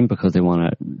Assad regime, because they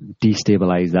want to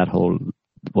destabilize that whole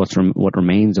what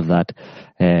remains of that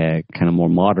kind of more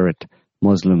moderate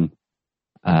Muslim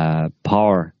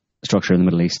power structure in the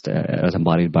Middle East as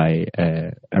embodied by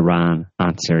Iran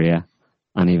and Syria,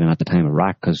 and even at the time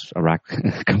Iraq, because Iraq,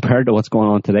 compared to what's going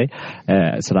on today,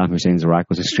 Saddam Hussein's Iraq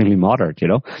was extremely moderate, you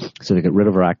know. So they get rid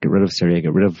of Iraq, get rid of Syria,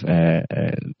 get rid of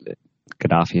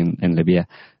Gaddafi in Libya,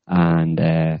 and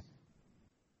they're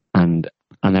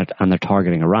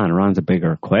targeting Iran. Iran's a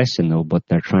bigger question though, but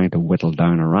they're trying to whittle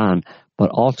down Iran.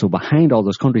 But also behind all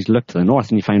those countries, look to the north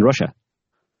and you find Russia,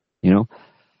 you know.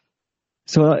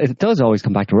 So it does always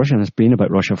come back to Russia, and it's been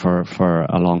about Russia for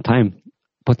a long time.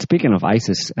 But speaking of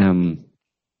ISIS,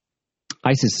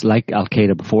 ISIS, like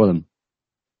Al-Qaeda before them,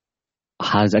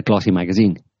 has a glossy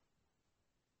magazine.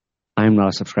 I'm not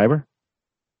a subscriber,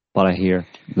 but I hear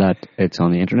that it's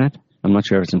on the internet. I'm not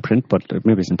sure if it's in print, but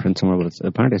maybe it's in print somewhere, but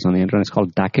apparently it's on the internet. It's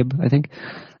called Dakib, I think.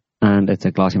 And it's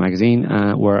a glossy magazine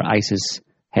where ISIS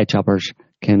head choppers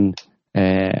can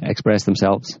express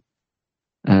themselves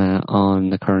on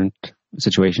the current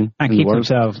situation. And keep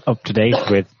themselves up to date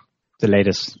with the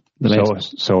latest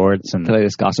swords and the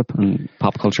latest gossip and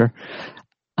pop culture.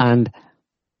 And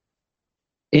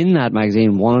in that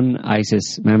magazine, one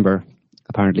ISIS member,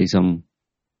 apparently some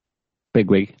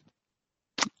bigwig,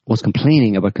 was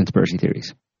complaining about conspiracy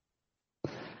theories.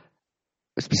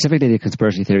 Specifically the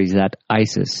conspiracy theories that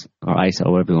ISIS, or ISIL,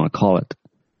 whatever you want to call it,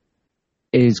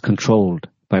 is controlled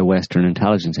by Western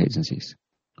intelligence agencies.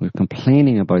 We're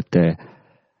complaining about the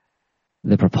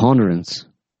preponderance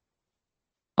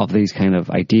of these kind of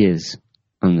ideas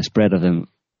and the spread of them,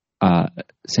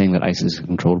 saying that ISIS is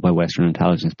controlled by Western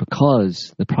intelligence,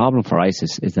 because the problem for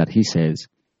ISIS is that he says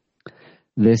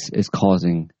this is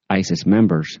causing ISIS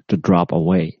members to drop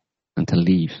away and to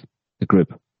leave the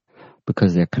group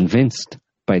because they're convinced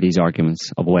by these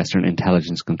arguments of Western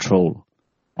intelligence control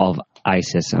of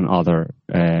ISIS and other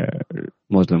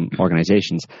Muslim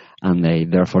organizations, and they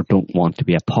therefore don't want to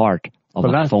be a part of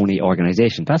a phony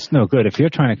organization. That's no good. If you're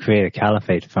trying to create a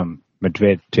caliphate from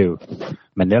Madrid to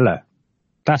Manila,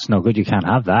 that's no good. You can't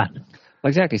have that.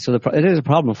 Exactly. So it is a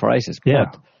problem for ISIS. Yeah.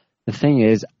 But the thing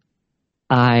is,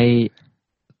 I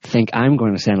think I'm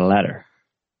going to send a letter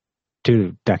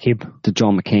to Dakib, to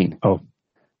John McCain. Oh,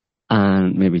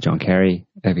 and maybe John Kerry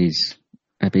if he's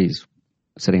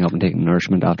sitting up and taking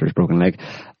nourishment after his broken leg,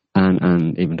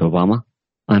 and even to Obama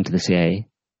and to the CIA.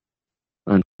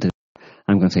 And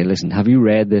I'm going to say, listen, have you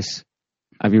read this?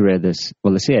 Have you read this?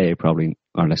 Well, the CIA probably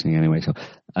are listening anyway, so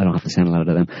I don't have to send a letter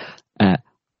to them.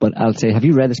 But I'll say, have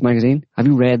you read this magazine? Have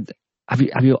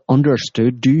you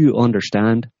understood? Do you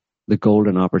understand the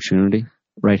golden opportunity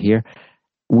right here?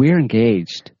 We're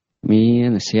engaged. Me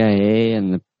and the CIA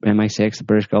and the MI6, the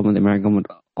British government, the American government,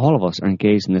 all of us are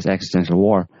engaged in this existential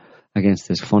war against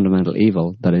this fundamental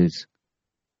evil that is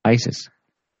ISIS.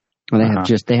 And they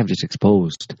have just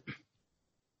exposed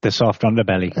the soft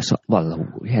underbelly.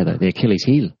 The Achilles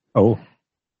heel. Oh.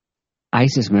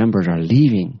 ISIS members are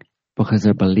leaving because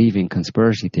they're believing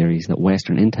conspiracy theories that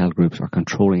Western intel groups are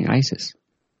controlling ISIS.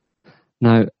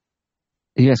 Now,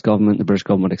 the US government, the British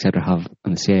government, etc.,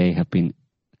 and the CIA have been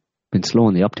slow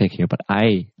on the uptake here, but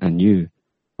I and you,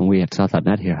 and we at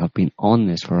South.net here, have been on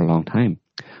this for a long time.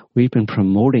 We've been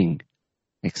promoting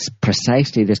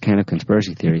precisely this kind of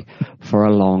conspiracy theory for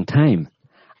a long time.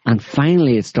 And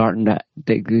finally it's starting to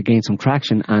gain some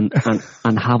traction and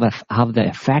have the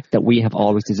effect that we have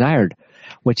always desired,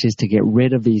 which is to get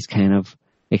rid of these kind of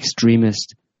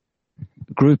extremist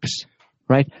groups,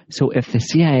 right? So if the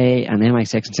CIA and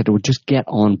MI6 etc. would just get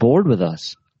on board with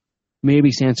us,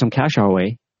 maybe send some cash our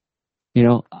way, you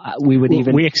know,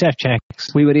 we accept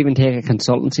checks. We would even take a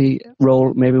consultancy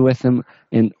role maybe with them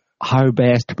in how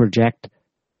best to project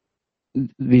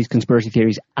these conspiracy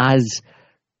theories as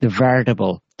the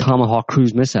veritable Tomahawk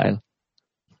cruise missile,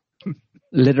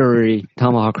 literary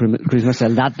Tomahawk cruise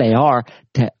missile that they are,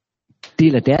 to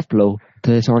deal a death blow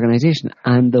to this organization,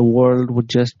 and the world would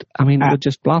just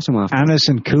blossom after.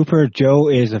 Anderson Cooper, Joe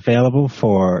is available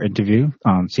for interview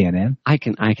on CNN. I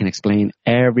can explain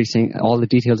all the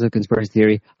details of the conspiracy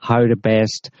theory, how to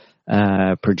best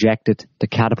project it to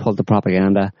catapult the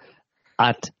propaganda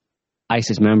at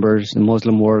ISIS members, the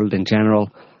Muslim world in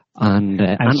general, and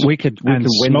we could win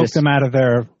smoke them out of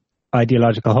their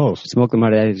ideological homes. Smoke them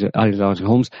out of their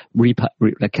ideological homes,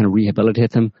 kind of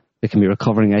rehabilitate them. They can be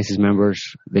recovering ISIS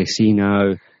members. They see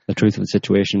now the truth of the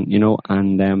situation, you know,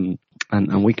 and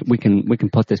we can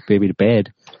put this baby to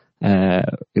bed,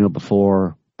 you know,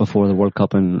 before the World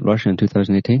Cup in Russia in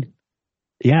 2018.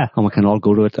 Yeah, and we can all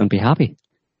go to it and be happy.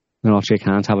 We can all shake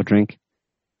hands, have a drink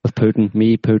with Putin,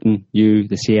 me, Putin, you,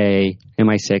 the CIA,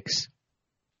 MI6,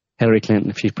 Hillary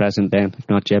Clinton if she's president then, if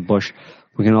not Jeb Bush.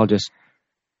 We can all just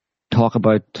talk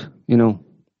about, you know,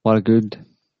 what a good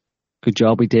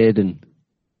job we did and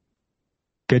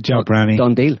Good job, Brownie.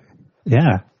 Done deal.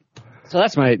 Yeah. So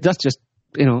that's just,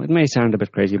 it may sound a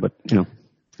bit crazy, but,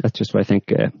 that's just what I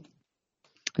think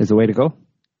is the way to go.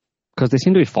 Because they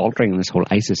seem to be faltering in this whole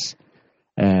ISIS,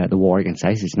 the war against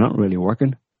ISIS. It's not really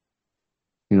working.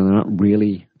 They're not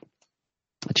really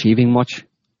achieving much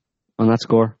on that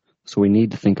score. So we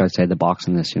need to think outside the box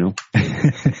on this, And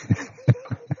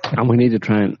we need to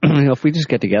try and, if we just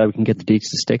get together, we can get the deets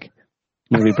to stick.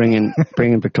 Maybe bring in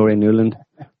Victoria Newland,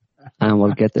 and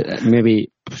we'll get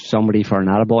maybe somebody for an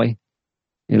attaboy,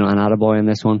 an attaboy in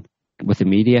this one with the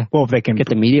media. Well, if they can get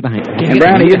the media behind it. And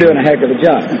Brownie, you're doing a heck of a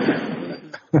job.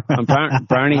 And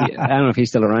Bernie, I don't know if he's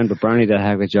still around, but Bernie did a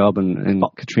heck of a job, and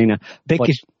Katrina. They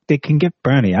can get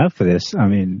Bernie out for this. I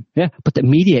mean, yeah, but the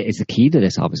media is the key to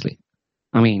this, obviously.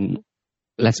 I mean,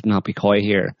 let's not be coy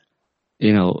here.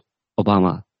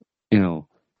 Obama,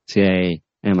 CIA,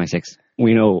 MI6.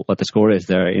 We know what the score is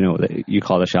there. You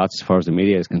call the shots as far as the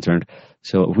media is concerned.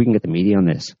 So if we can get the media on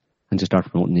this and just start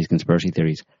promoting these conspiracy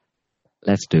theories,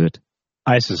 let's do it.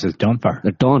 ISIS is done for.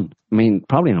 They're done. I mean,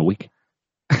 probably in a week.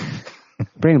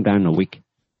 Bring them down in a week.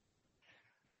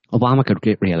 Obama could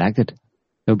get re-elected.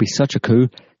 It would be such a coup.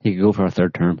 He could go for a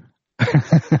third term.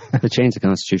 They change the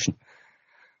constitution.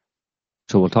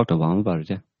 So we'll talk to Obama about it,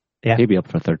 yeah. Yeah. He'd be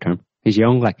up for a third term. He's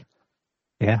young, like.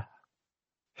 Yeah.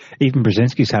 Even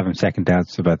Brzezinski's having second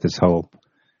doubts about this whole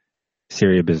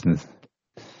Syria business.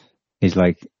 He's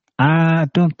like, I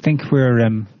don't think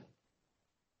I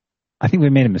think we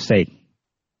made a mistake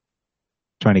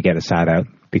trying to get Assad out,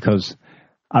 because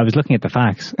I was looking at the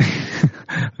facts.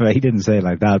 Well, he didn't say it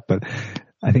like that, but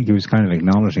I think he was kind of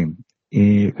acknowledging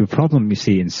the problem you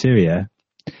see in Syria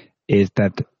is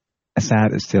that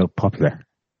Assad is still popular.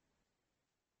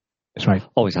 That's right.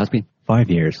 Always has been. 5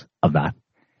 years of that.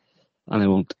 And they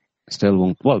still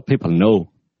won't. Well, people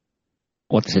know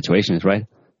what the situation is, right?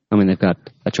 I mean, they've got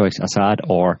a choice, Assad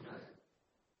or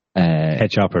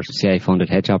head choppers, CIA-funded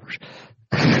head choppers.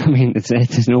 I mean, it's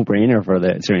a no-brainer for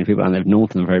the Syrian people, and they've known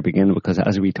from the very beginning, because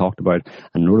as we talked about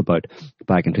and wrote about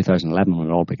back in 2011 when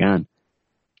it all began,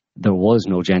 there was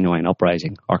no genuine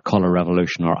uprising or colour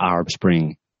revolution or Arab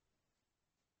Spring.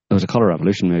 There was a colour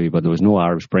revolution maybe, but there was no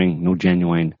Arab Spring, no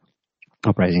genuine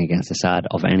uprising against Assad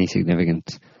of any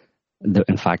significance.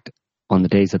 In fact, on the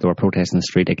days that there were protests in the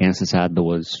street against Assad, there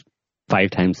was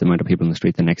 5 times the amount of people in the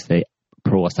street the next day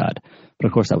pro-Assad. But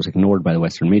of course that was ignored by the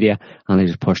Western media, and they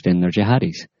just pushed in their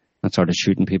jihadis and started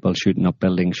shooting people, shooting up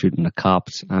buildings, shooting at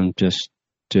cops, and just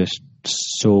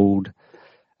sowed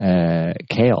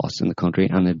chaos in the country,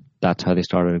 and that's how they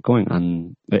started going.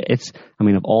 And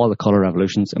of all the colour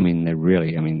revolutions,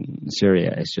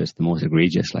 Syria is just the most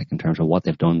egregious, like in terms of what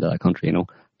they've done to that country,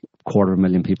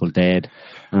 250,000 people dead.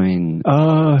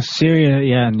 Syria,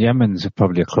 yeah, and Yemen's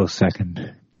probably a close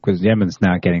second, because Yemen's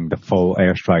now getting the full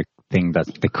airstrike thing that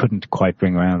they couldn't quite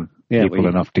bring around people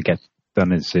enough to get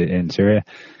done in Syria.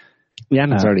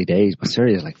 Yemen's early days, but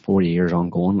Syria is like 40 years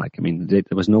ongoing. There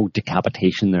was no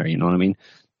decapitation there, you know what I mean?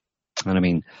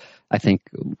 And I think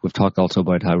we've talked also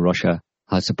about how Russia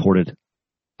has supported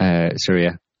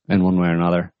Syria in one way or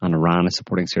another, and Iran is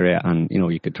supporting Syria, and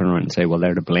you could turn around and say, well,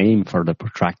 they're to blame for the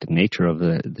protracted nature of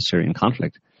the Syrian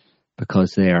conflict,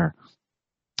 because they are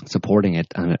supporting it,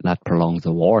 and that prolongs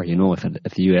the war.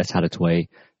 If the US had its way,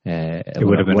 it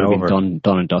would have been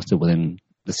done and dusted within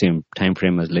the same time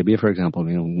frame as Libya, for example,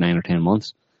 9 or 10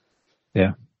 months.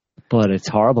 Yeah. But it's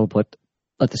horrible, but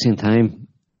at the same time,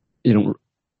 you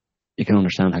can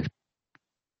understand how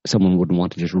someone wouldn't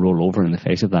want to just roll over in the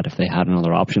face of that. If they had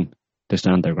another option to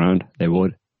stand their ground, they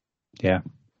would. Yeah.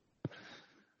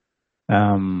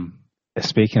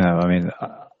 Speaking of,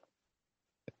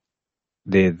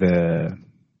 the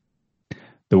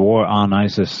war on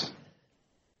ISIS,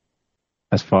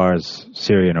 as far as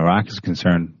Syria and Iraq is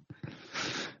concerned,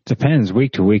 depends.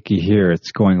 Week to week, you hear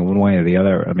it's going one way or the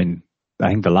other. I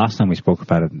think the last time we spoke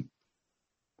about it,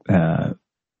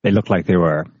 it looked like they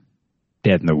were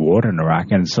dead in the water in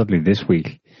Iraq, and suddenly this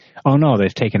week, oh no,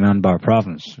 they've taken Anbar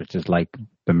province, which is like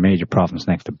the major province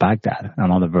next to Baghdad,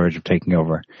 and on the verge of taking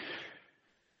over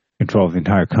control of the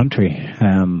entire country.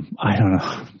 I don't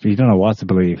know. You don't know what to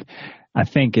believe. I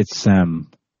think it's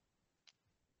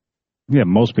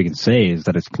most we can say is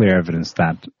that it's clear evidence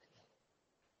that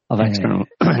of external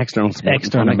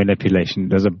manipulation.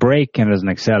 There's a brake and there's an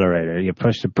accelerator. You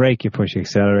push the brake, you push the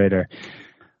accelerator.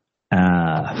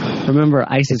 Remember,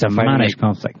 ISIS are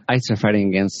fighting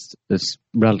against this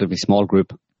relatively small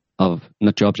group of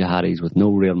nut job jihadis with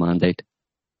no real mandate,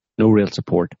 no real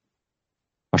support,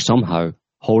 are somehow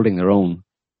holding their own,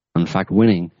 and in fact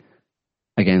winning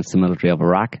against the military of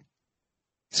Iraq,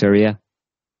 Syria,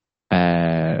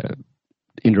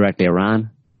 indirectly Iran,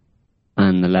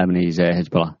 and the Lebanese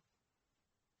Hezbollah.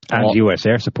 And US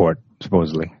air support,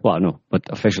 supposedly. Well, no, but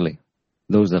officially,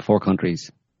 those are the 4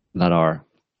 countries that are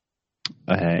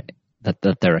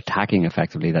that they're attacking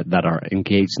effectively, that are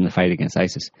engaged in the fight against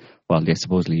ISIS. Well, they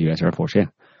supposedly US Air Force, yeah.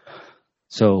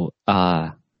 So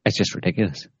it's just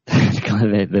ridiculous.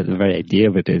 The very idea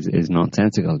of it is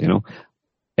nonsensical, you know.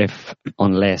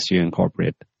 Unless you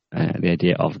incorporate the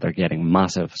idea of they're getting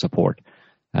massive support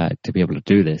to be able to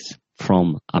do this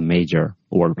from a major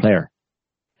world player.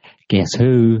 Guess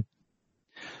who?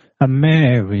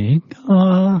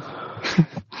 America.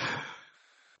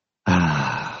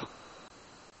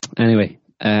 Anyway,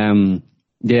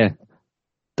 yeah,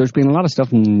 there's been a lot of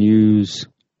stuff in the news,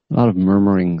 a lot of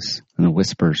murmurings and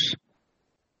whispers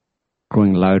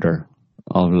growing louder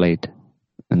of late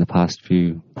in the past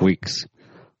few weeks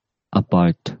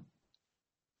about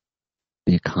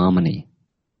the economy.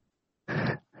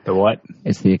 The what?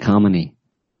 It's the economy.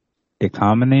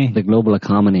 Economy? The global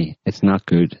economy. It's not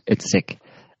good. It's sick.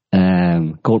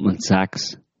 Goldman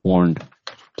Sachs warned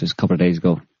just a couple of days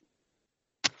ago,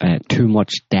 too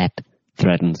much debt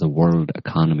threatens the world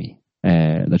economy.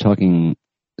 They're talking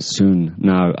soon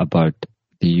now about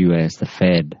the US, the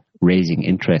Fed, raising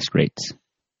interest rates.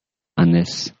 And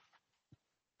this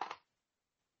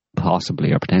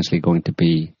possibly or potentially going to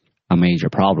be a major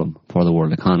problem for the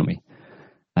world economy.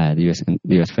 The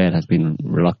US Fed has been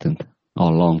reluctant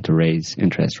all along to raise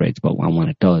interest rates, but when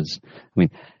it does, I mean,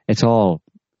 it's all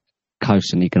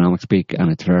couched in economic speak,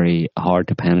 and it's very hard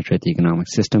to penetrate the economic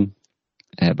system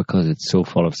because it's so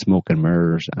full of smoke and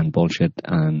mirrors and bullshit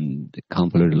and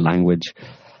convoluted language.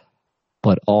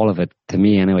 But all of it, to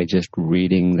me anyway, just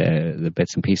reading the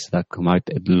bits and pieces that come out,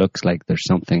 it looks like there's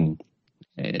something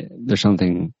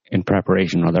in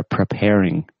preparation, or they're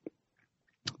preparing.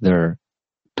 They're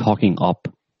talking up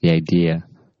the idea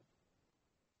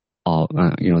of,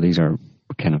 these are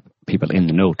kind of people in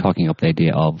the know talking up the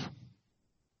idea of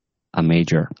a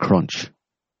major crunch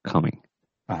coming.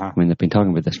 I mean, they've been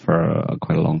talking about this for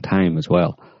quite a long time as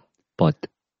well, but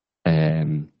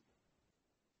there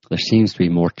seems to be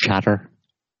more chatter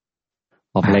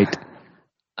of late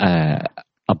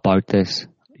about this.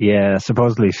 Yeah,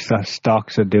 supposedly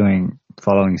stocks are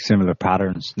following similar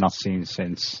patterns not seen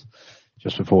since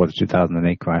just before the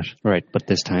 2008 crash. Right, but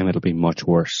this time it'll be much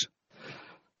worse.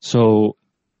 So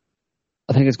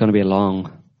I think it's going to be a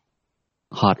long,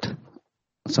 hot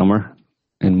summer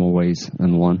in more ways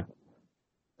than one.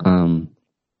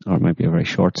 Or it might be a very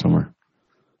short summer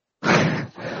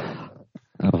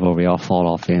before we all fall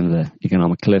off the end of the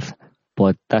economic cliff.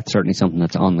 But that's certainly something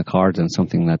that's on the cards, and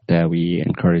something that we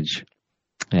encourage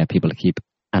people to keep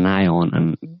an eye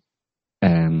on,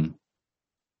 and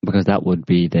because that would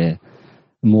be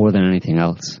more than anything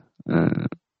else. I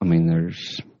mean,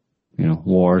 there's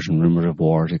wars and rumors of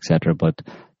wars, etc. But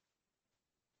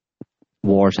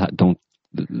the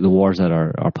wars that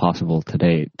are possible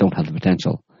today don't have the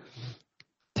potential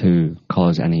to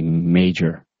cause any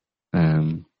major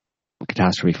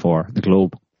catastrophe for the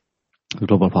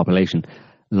global population,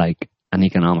 like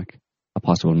a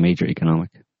possible major economic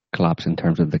collapse in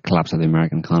terms of the collapse of the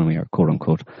American economy, or quote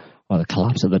unquote, or the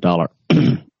collapse of the dollar,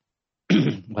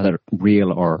 whether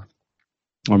real or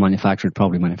manufactured,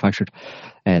 probably manufactured.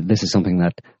 This is something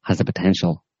that has the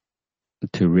potential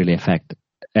to really affect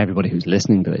everybody who's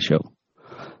listening to the show.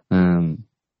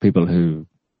 People who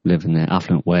live in the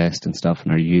affluent West and stuff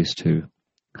and are used to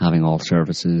having all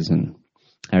services and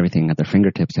everything at their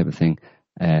fingertips type of thing.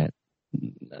 The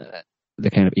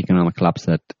kind of economic collapse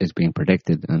that is being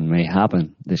predicted and may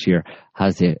happen this year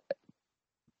has the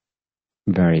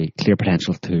very clear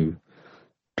potential to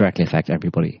directly affect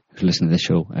everybody who's listening to this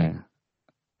show,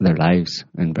 their lives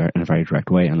in a very direct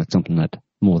way. And it's something that,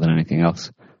 more than anything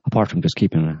else, apart from just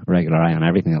keeping a regular eye on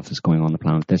everything else that's going on the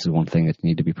planet, this is one thing that you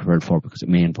need to be prepared for, because it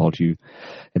may involve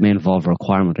a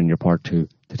requirement on your part to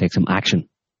take some action,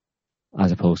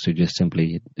 as opposed to just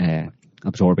simply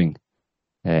absorbing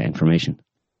information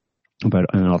about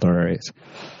in other areas.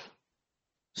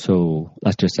 So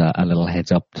that's just a little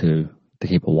heads up to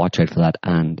keep a watch out for that,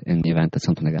 and in the event that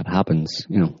something like that happens,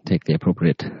 take the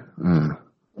appropriate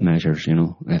measures.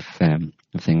 If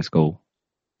things go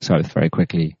south very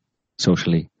quickly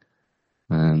socially,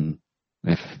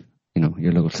 if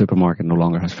your local supermarket no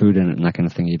longer has food in it and that kind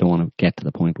of thing, you don't want to get to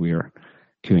the point where you're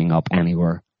queuing up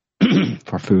anywhere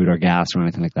for food or gas or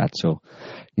anything like that. So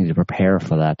you need to prepare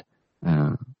for that,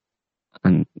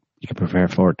 and you can prepare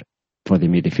for it for the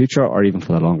immediate future or even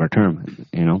for the longer term.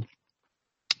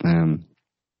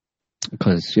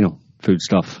 Because food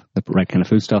stuff, the right kind of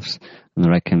foodstuffs and the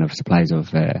right kind of supplies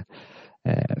of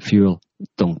fuel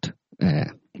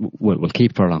will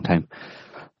keep for a long time.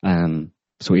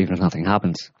 So even if nothing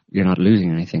happens, you're not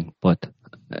losing anything. But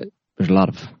there's a lot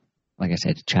of, like I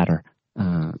said, chatter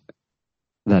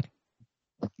that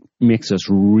makes us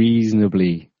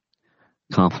reasonably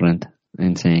confident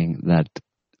in saying that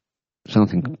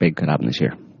something big could happen this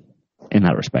year in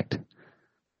that respect.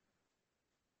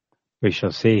 We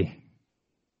shall see.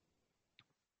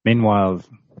 Meanwhile,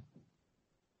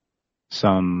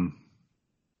 some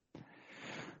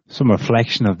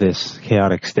reflection of this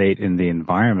chaotic state in the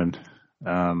environment.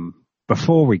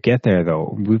 Before we get there,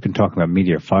 though, we've been talking about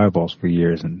meteor fireballs for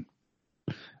years and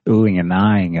oohing and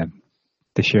eyeing at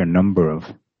the sheer number of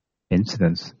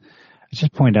incidents. I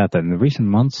just point out that in the recent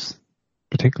months,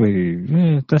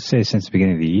 particularly, let's say since the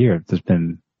beginning of the year, there's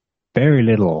been very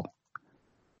little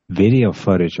video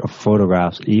footage or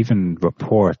photographs, even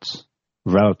reports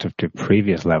relative to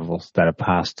previous levels that have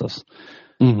passed us.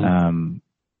 Mm-hmm.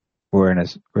 We're in an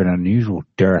unusual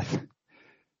dearth.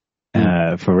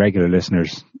 For regular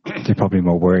listeners, they're probably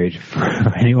more worried. For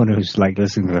anyone who's like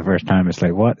listening for the first time, it's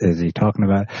like, what is he talking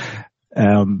about?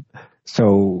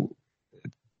 So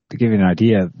to give you an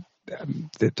idea,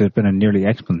 there's been a nearly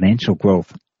exponential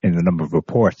growth in the number of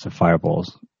reports of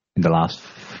fireballs in the last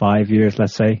 5 years,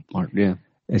 let's say. Yeah.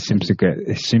 It seems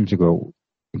to grow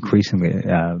increasingly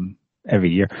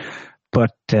every year.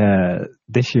 But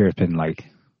this year it's been like,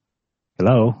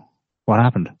 hello, what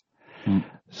happened?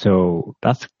 So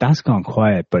that's gone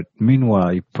quiet. But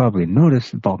meanwhile, you probably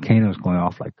noticed volcanoes going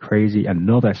off like crazy.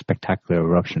 Another spectacular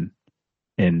eruption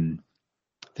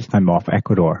this time off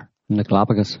Ecuador. In the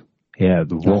Galapagos. Yeah,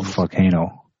 the Wolf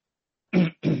volcano.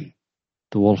 The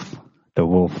Wolf. The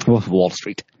Wolf. Wolf of Wall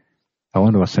Street. I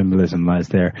wonder what symbolism lies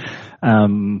there. We're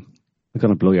going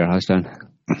to blow your house down.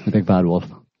 The big bad wolf.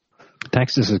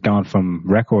 Texas has gone from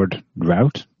record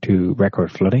drought to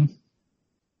record flooding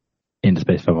in the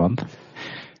space of a month.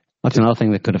 That's another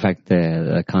thing that could affect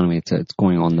the economy. It's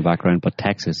going on in the background. But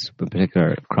Texas, in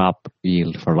particular, crop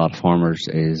yield for a lot of farmers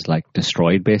is like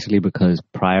destroyed basically because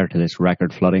prior to this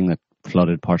record flooding that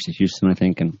flooded parts of Houston, I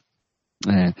think, and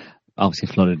obviously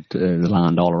flooded the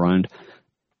land all around.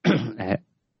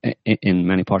 In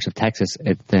many parts of Texas,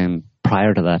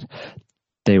 prior to that,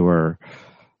 they were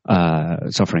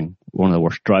suffering one of the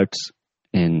worst droughts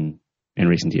in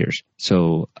recent years.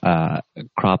 So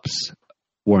crops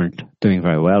weren't doing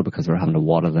very well because they were having to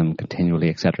water them continually,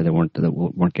 etc. They weren't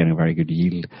getting a very good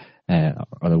yield,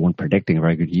 or they weren't predicting a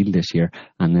very good yield this year.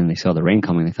 And then they saw the rain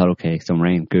coming. They thought, okay, some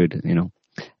rain, good,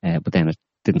 but then it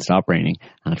didn't stop raining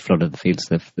and it flooded the fields.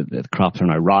 The crops are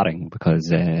now rotting because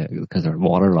they're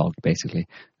waterlogged basically.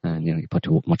 And you put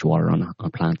too much water on a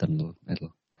plant and a lot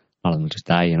of them will just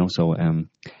die. So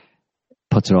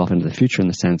puts it off into the future in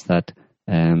the sense that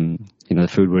the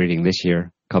food we're eating this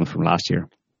year comes from last year.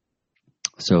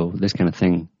 So this kind of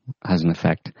thing has an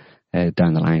effect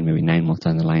down the line, maybe 9 months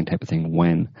down the line type of thing,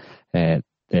 when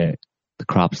the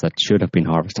crops that should have been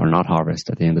harvested are not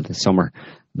harvested at the end of the summer.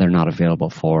 They're not available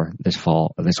for this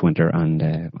fall, this winter, and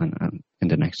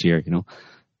into next year.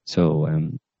 So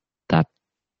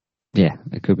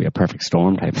it could be a perfect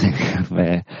storm type thing.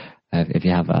 If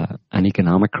you have an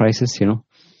economic crisis,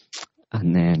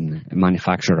 and then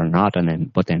manufactured or not,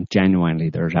 but then genuinely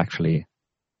there's actually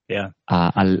a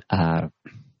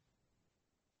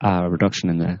reduction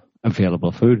in the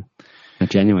available food in a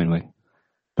genuine way.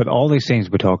 But all these things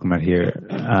we're talking about here,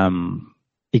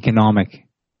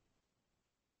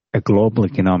 a global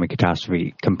economic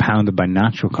catastrophe compounded by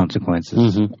natural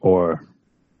consequences or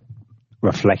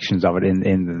reflections of it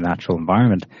in the natural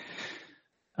environment.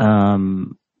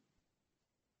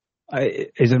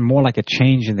 Is it more like a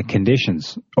change in the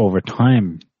conditions over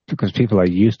time because people are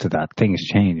used to that, things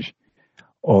change?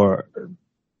 Or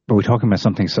are we talking about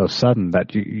something so sudden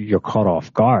that you're caught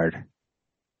off guard?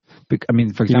 I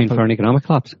mean, for example... You mean for an economic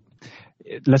collapse?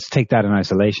 Let's take that in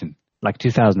isolation. Like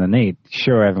 2008,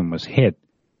 sure, everyone was hit,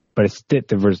 but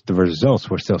the results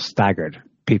were still staggered.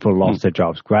 People lost their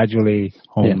jobs gradually,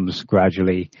 homes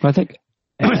gradually. I think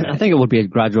it would be a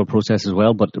gradual process as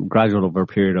well, but gradual over a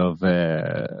period of,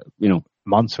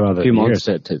 months rather than years.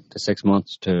 Months to 6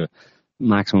 months to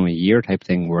maximum a year type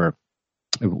thing, where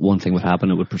one thing would happen,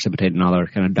 it would precipitate another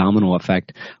kind of domino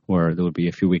effect where there would be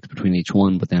a few weeks between each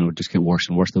one, but then it would just get worse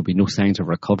and worse. There would be no signs of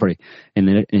recovery in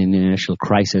the initial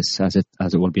crisis as it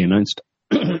will be announced.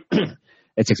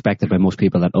 It's expected by most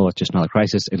people that, it's just not a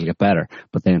crisis, it'll get better.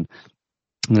 But then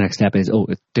the next step is,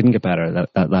 it didn't get better.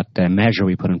 That measure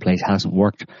we put in place hasn't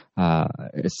worked.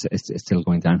 It's still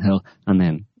going downhill. And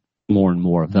then more and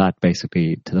more of that,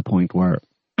 basically, to the point where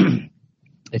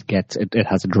it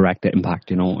has a direct impact,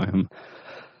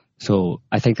 So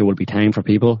I think there will be time for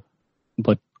people,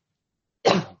 but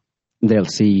they'll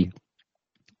see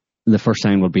the first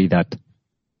sign will be that,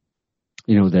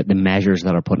 the measures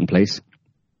that are put in place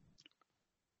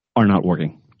are not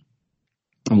working.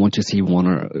 And once you see one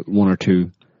or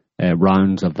two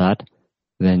rounds of that,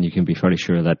 then you can be fairly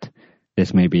sure that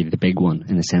this may be the big one,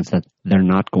 in the sense that they're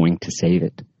not going to save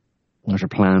it. There's a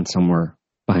plan somewhere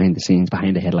behind the scenes,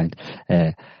 behind the headlines,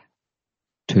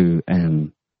 to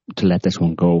let this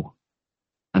one go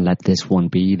and let this one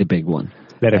be the big one.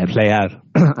 Let it play out.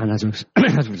 And as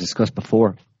we discussed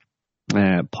before,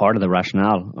 part of the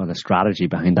rationale or the strategy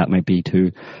behind that might be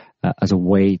to, as a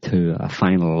way to a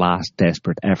final, last,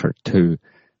 desperate effort to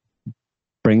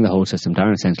bring the whole system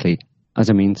down, essentially, as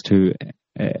a means to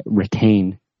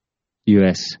retain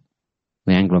US,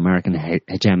 the Anglo-American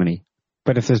hegemony.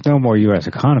 But if there's no more US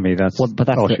economy, that's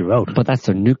all she wrote. But that's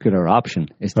their nuclear option,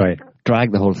 is to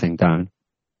drag the whole thing down.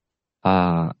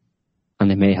 And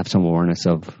they may have some awareness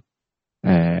of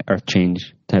earth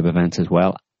change type events as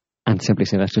well, and simply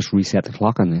say, let's just reset the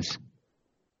clock on this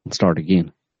and start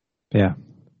again. Yeah.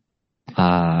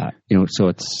 So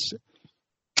it's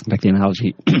like the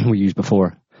analogy we used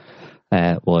before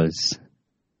was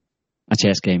a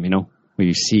chess game, where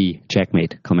you see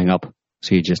checkmate coming up,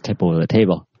 so you just tip over the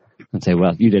table and say,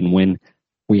 well, you didn't win,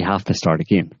 we have to start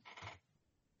again.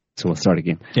 So we'll start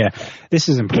again. Yeah, this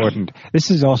is important. This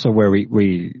is also where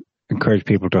we encourage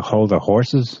people to hold their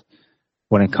horses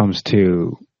when it comes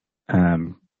to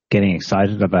getting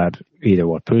excited about either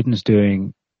what Putin's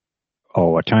doing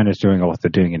or what China's doing or what they're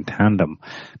doing in tandem.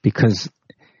 Because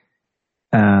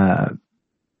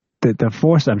the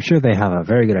force, I'm sure they have a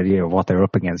very good idea of what they're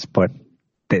up against, but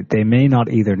they may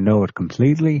not either know it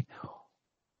completely,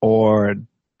 or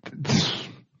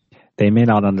they may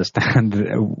not understand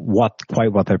what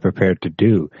they're prepared to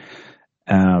do.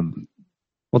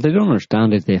 What they don't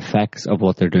understand is the effects of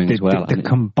what they're doing as well. The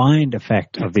combined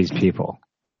effect of these people,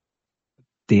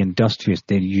 the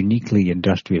uniquely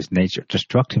industrious nature,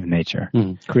 destructive nature.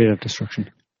 Creative destruction.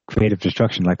 Creative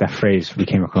destruction, like that phrase we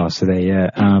came across today. Yeah.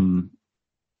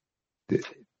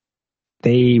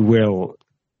 They will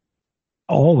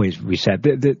always reset.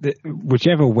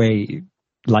 Whichever way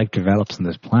life develops on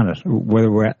this planet,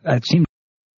 whether it seems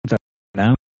that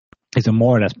now is a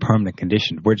more or less permanent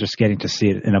condition. We're just getting to see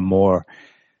it in a more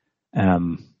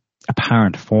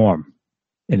apparent form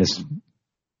in this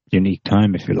unique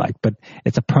time, if you like. But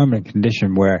it's a permanent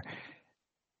condition where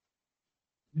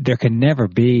there can never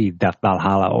be that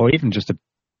Valhalla, or even just a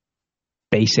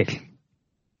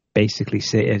basically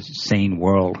sane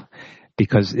world,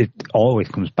 because it always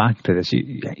comes back to this.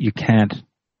 You can't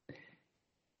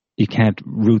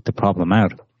root the problem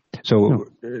out. So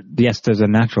yes, there's a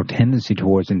natural tendency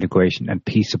towards integration and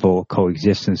peaceable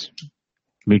coexistence,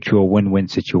 mutual win-win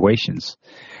situations.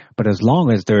 But as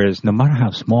long as there is, no matter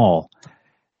how small,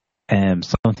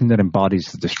 something that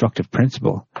embodies the destructive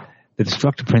principle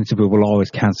will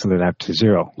always cancel it out to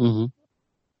zero. Mm-hmm.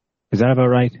 Is that about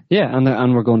right? Yeah,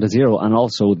 and we're going to zero. And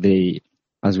also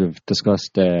as we've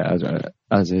discussed,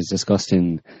 as is discussed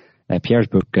in Pierre's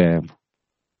book,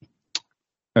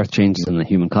 Earth Changes in the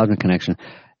Human Cosmic Connection,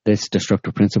 this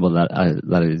destructive principle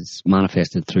that is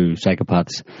manifested through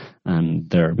psychopaths and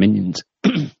their minions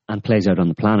and plays out on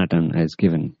the planet and is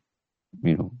given,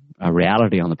 a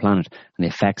reality on the planet and the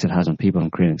effects it has on people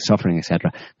and creating suffering,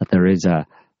 etc., that there is a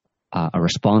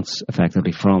response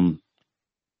effectively from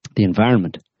the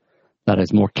environment, that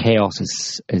is more chaos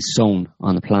is sown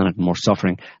on the planet, more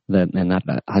suffering, and that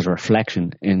has a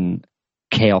reflection in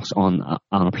chaos on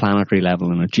a planetary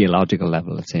level and a geological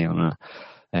level, let's say,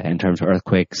 in terms of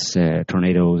earthquakes,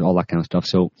 tornadoes, all that kind of stuff.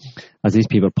 So as these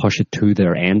people push it to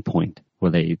their end point,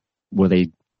 where they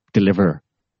deliver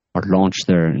or launch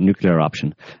their nuclear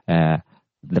option,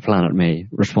 the planet may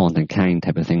respond in kind,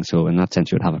 type of thing. So in that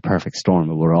sense, you would have a perfect storm.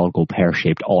 It would all go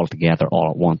pear-shaped all together, all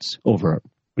at once, over,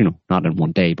 not in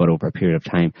one day, but over a period of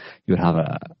time. You would have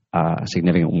a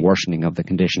significant worsening of the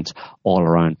conditions all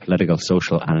around, political,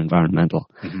 social, and environmental.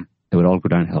 Mm-hmm. It would all go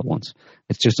downhill at once.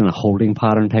 It's just in a holding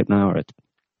pattern type now, or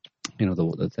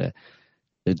the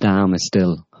dam is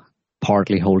still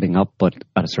partly holding up, but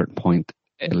at a certain point,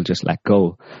 it'll just let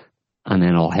go, and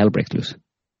then all hell breaks loose.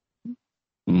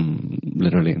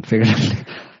 Literally and figuratively.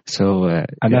 So,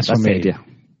 and that's the idea.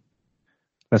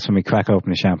 That's when we crack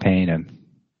open the champagne and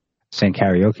sing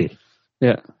karaoke.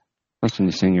 Yeah, that's when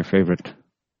you sing your favorite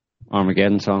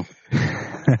Armageddon song,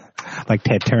 like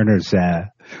Ted Turner's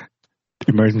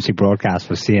emergency broadcast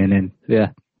for CNN.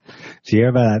 Yeah, did you hear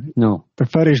about that? No. The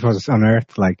footage was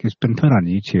unearthed, it's been put on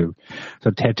YouTube. So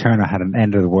Ted Turner had an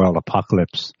end of the world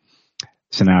apocalypse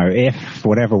scenario if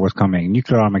whatever was coming,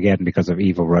 nuclear Armageddon because of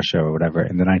evil Russia or whatever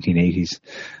in the 1980s.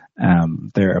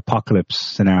 Their apocalypse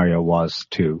scenario was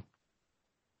to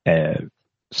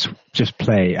just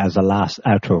play as a last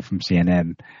outro from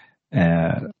CNN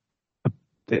a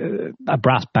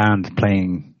brass band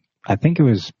playing, I think it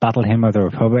was Battle Hymn of the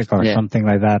Republic or something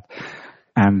like that.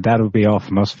 And that would be all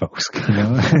from us folks, you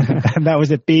know. And that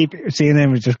was it. Beep.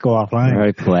 CNN would just go offline.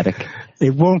 Very poetic.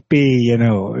 It won't be,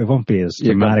 it won't be as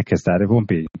dramatic as that. It won't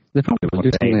be. They probably will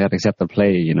do something like that, except they'll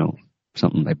play,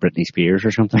 something like Britney Spears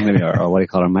or something, maybe, or what do you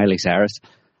call her, Miley Cyrus.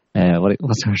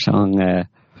 What's her song?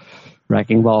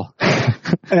 Wrecking Ball.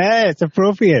 It's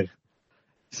appropriate.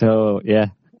 So, yeah,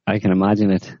 I can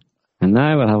imagine it. And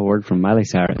now we'll have a word from Miley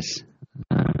Cyrus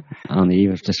on the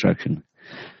eve of destruction.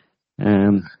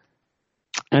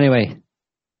 Anyway,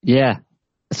 yeah.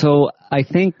 So I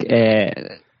think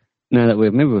now that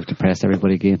we've depressed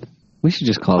everybody again, we should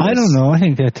just call it. I don't know. I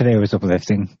think that today was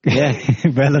uplifting. Yeah,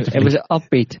 relatively. It was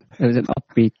upbeat. It was an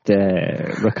upbeat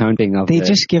recounting of. They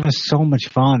just give us so much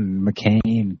fun.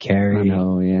 McCain, Kerry. I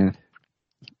know. Yeah.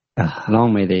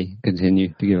 Long may they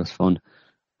continue to give us fun.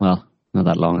 Well, not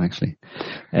that long actually.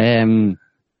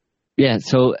 Yeah.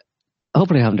 So.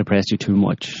 Hopefully I haven't depressed you too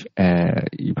much.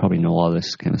 You probably know all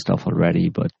this kind of stuff already,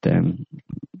 but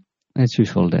it's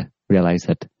useful to realize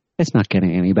that it's not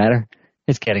getting any better.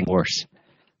 It's getting worse.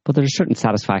 But there's a certain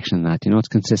satisfaction in that. It's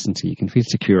consistency. You can feel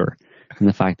secure in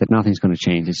the fact that nothing's going to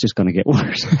change. It's just going to get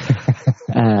worse.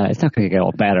 It's not going to get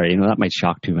all better. That might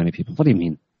shock too many people. What do you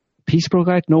mean? Peace broke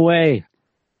out? No way.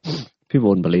 People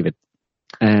wouldn't believe it.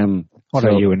 What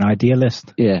are you, an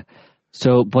idealist? Yeah.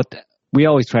 So, but we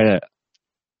always try to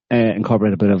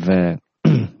incorporate a bit of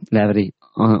levity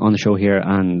on the show here,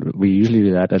 and we usually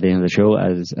do that at the end of the show,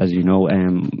 as you know,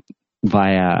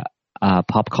 via a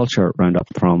pop culture roundup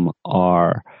from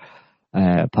our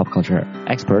pop culture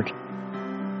expert,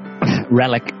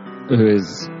 Relic, who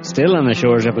is still on the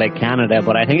shores of Lake Canada,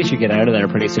 but I think he should get out of there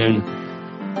pretty soon.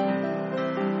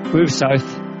 Move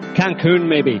south. Cancun,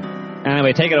 maybe.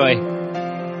 Anyway, take it away.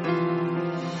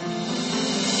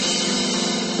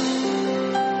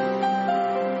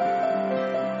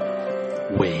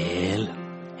 Well,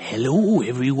 hello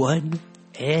everyone,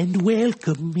 and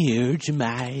welcome here to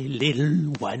my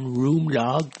little one-room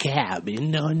log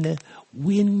cabin on the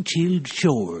wind-chilled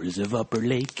shores of Upper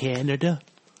Lake Canada,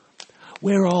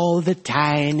 where all the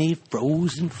tiny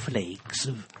frozen flakes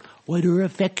of what are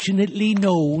affectionately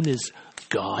known as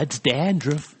God's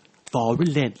dandruff fall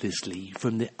relentlessly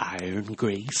from the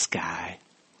iron-gray sky.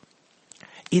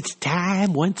 It's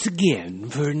time once again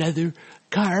for another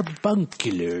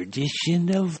carbuncular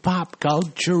edition of Pop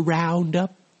Culture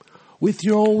Roundup with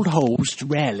your old host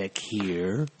Relic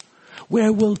here,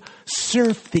 where we'll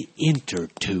surf the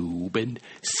intertube and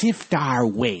sift our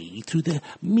way through the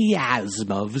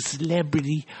miasma of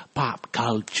celebrity pop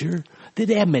culture that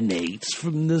emanates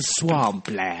from the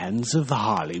swamplands of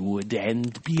Hollywood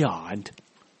and beyond.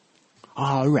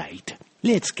 All right,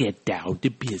 let's get down to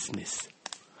business.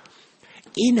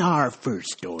 In our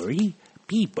first story,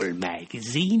 People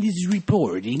magazine is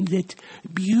reporting that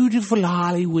beautiful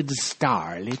Hollywood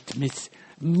starlet Miss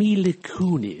Mila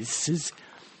Kunis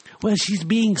she's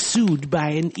being sued by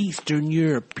an Eastern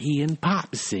European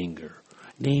pop singer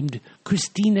named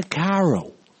Christina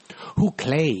Caro, who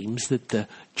claims that the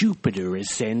Jupiter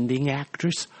Ascending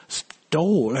actress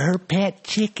stole her pet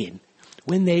chicken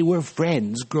when they were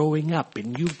friends growing up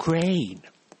in Ukraine.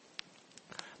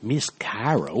 Miss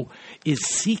Caro is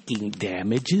seeking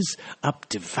damages up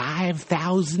to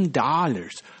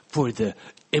 $5,000 for the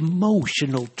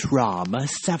emotional trauma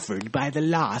suffered by the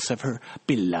loss of her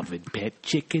beloved pet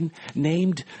chicken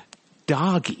named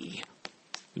Doggy.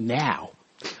 Now,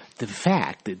 the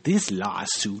fact that this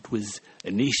lawsuit was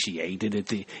initiated at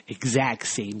the exact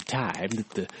same time that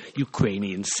the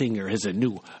Ukrainian singer has a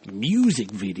new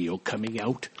music video coming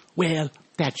out, well,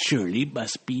 that surely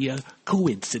must be a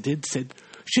coincidence and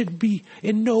should be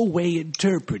in no way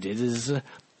interpreted as a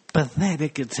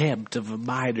pathetic attempt of a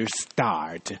minor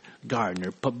star to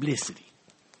garner publicity.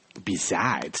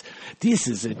 Besides, this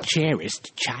is a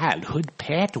cherished childhood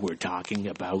pet we're talking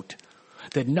about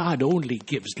that not only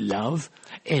gives love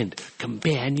and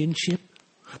companionship,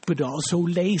 but also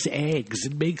lays eggs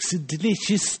and makes a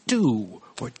delicious stew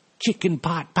or chicken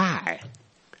pot pie.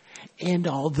 And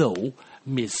although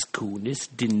Miss Kunis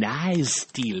denies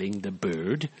stealing the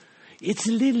bird, it's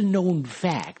a little-known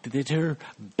fact that her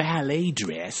ballet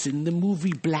dress in the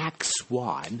movie Black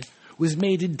Swan was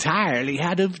made entirely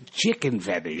out of chicken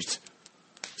feathers.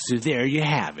 So there you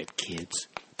have it, kids.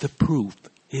 The proof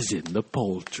is in the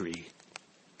poultry.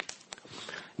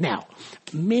 Now,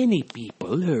 many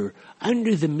people are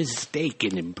under the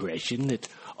mistaken impression that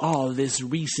all this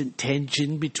recent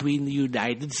tension between the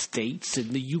United States and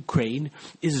the Ukraine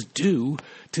is due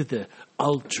to the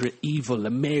ultra-evil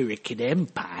American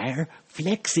empire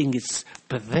flexing its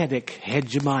pathetic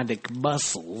hegemonic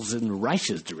muscles in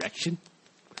Russia's direction.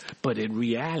 But in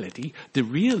reality, the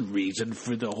real reason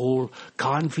for the whole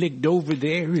conflict over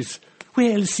there is,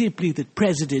 well, simply that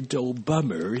President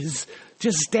Obama is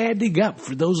just standing up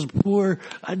for those poor,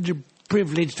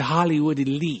 underprivileged Hollywood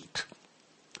elite.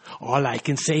 All I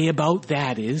can say about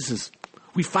that is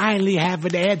we finally have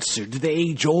an answer to the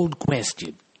age-old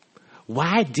question.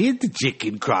 Why did the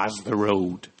chicken cross the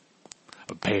road?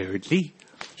 Apparently,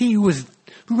 he was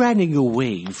running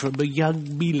away from a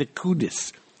young Mila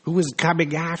Kunis who was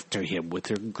coming after him with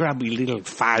her grubby little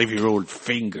 5-year-old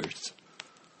fingers.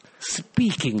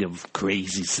 Speaking of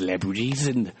crazy celebrities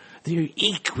and their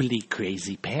equally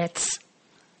crazy pets,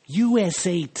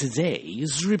 USA Today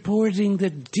is reporting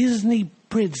that Disney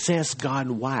Princess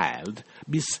Gone Wild,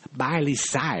 Miss Miley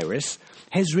Cyrus,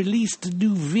 has released a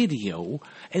new video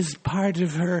as part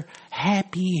of her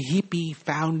Happy Hippie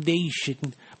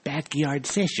Foundation backyard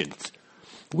sessions,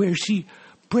 where she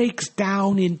breaks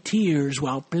down in tears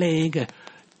while playing a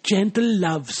gentle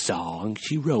love song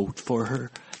she wrote for her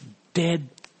dead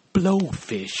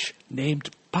blowfish named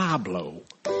Pablo.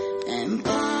 And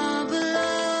Pablo,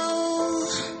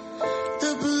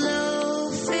 the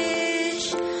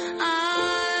blowfish,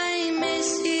 I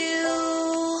miss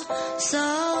you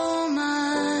so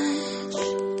much.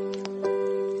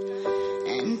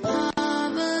 And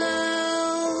Pablo,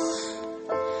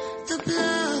 the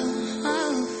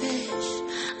blowfish,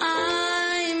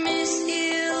 I miss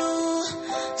you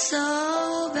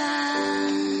so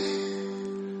bad.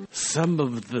 Some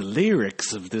of the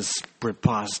lyrics of this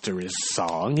preposterous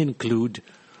song include,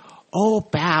 "Oh,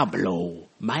 Pablo,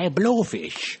 my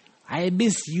blowfish, I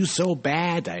miss you so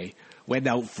bad. I went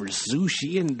out for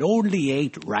sushi and only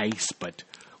ate rice, but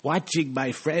watching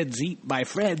my friends eat my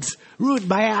friends ruined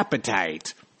my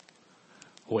appetite."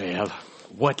 Well,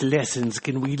 what lessons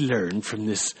can we learn from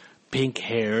this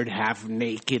pink-haired,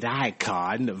 half-naked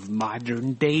icon of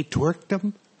modern-day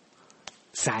twerkdom?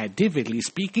 Scientifically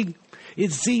speaking,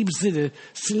 it seems that a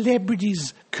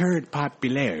celebrity's current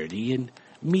popularity and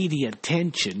media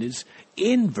attention is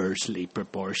inversely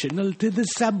proportional to the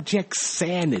subject's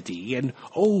sanity and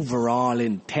overall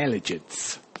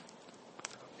intelligence.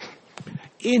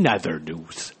 In other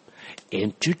news,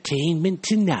 Entertainment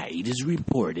Tonight is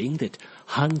reporting that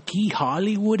hunky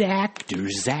Hollywood actor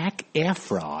Zac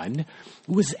Efron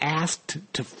was asked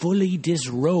to fully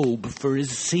disrobe for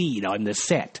his scene on the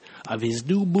set of his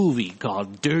new movie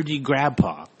called Dirty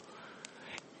Grandpa.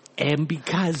 And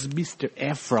because Mr.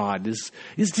 Efron is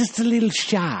just a little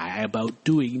shy about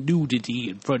doing nudity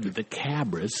in front of the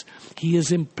cameras, he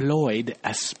has employed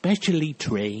a specially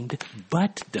trained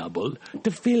butt double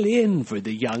to fill in for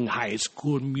the young high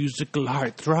school musical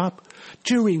heartthrob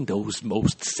during those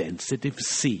most sensitive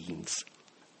scenes.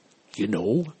 You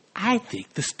know, I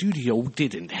think the studio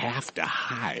didn't have to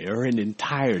hire an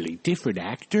entirely different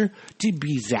actor to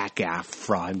be Zac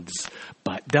Efron's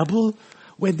butt double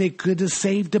when they could have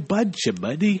saved a bunch of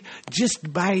money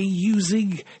just by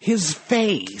using his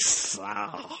face.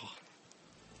 Oh.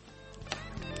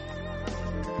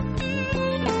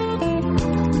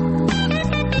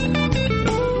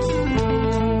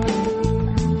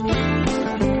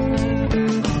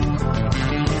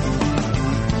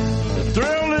 The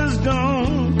thrill is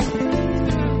gone.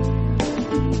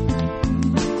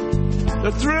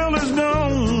 The thrill is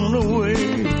gone away.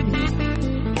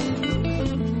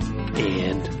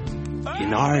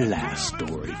 In our last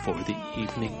story for the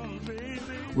evening,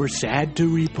 we're sad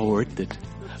to report that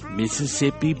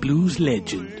Mississippi blues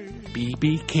legend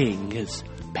B.B. King has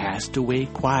passed away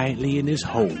quietly in his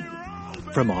home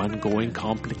from ongoing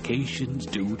complications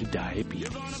due to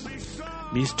diabetes.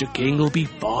 Mr. King will be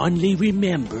fondly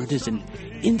remembered as an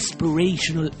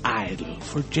inspirational idol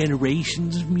for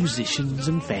generations of musicians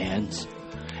and fans,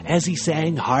 as he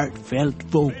sang heartfelt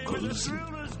vocals and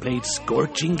played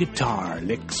scorching guitar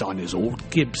licks on his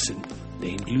old Gibson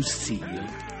named Lucille.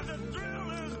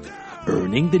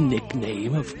 Earning the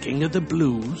nickname of King of the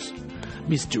Blues,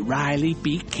 Mr. Riley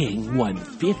B. King won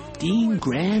 15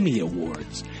 Grammy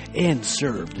Awards and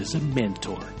served as a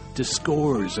mentor to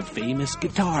scores of famous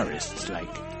guitarists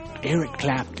like Eric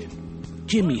Clapton,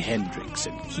 Jimi Hendrix,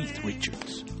 and Keith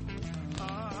Richards.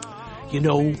 You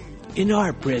know, in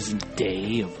our present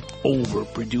day of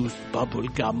overproduced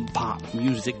bubblegum pop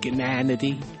music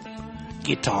inanity,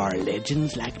 guitar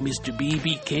legends like Mr.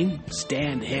 B.B. King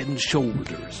stand head and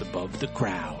shoulders above the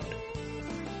crowd,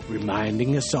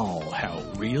 reminding us all how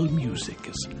real music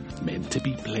is meant to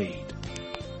be played.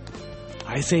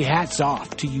 I say hats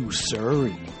off to you, sir,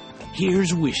 and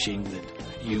here's wishing that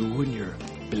you and your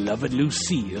beloved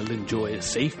Lucille enjoy a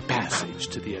safe passage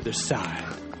to the other side.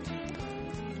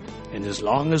 And as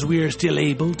long as we are still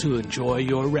able to enjoy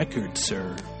your record,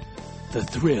 sir, the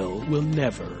thrill will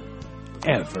never,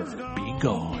 ever be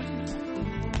gone.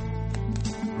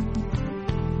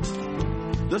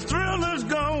 The thrill is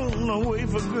gone away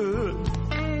for good.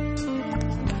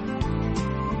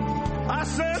 I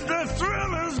said the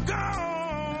thrill is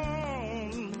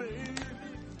gone,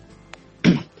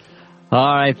 baby.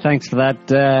 All right, thanks for that,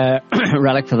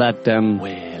 Relic, for that.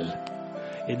 Well,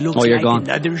 it looks you're like gone.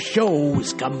 another show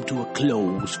has come to a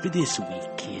close for this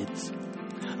week, kids.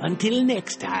 Until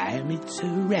next time, it's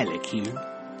Relic here,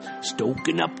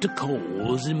 stoking up the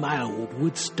coals in my old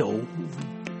wood stove,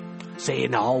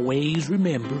 saying always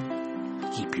remember,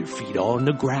 keep your feet on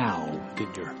the ground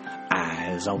and your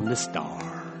eyes on the stars.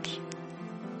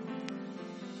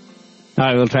 All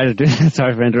right, we'll try to do.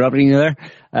 Sorry for interrupting you there.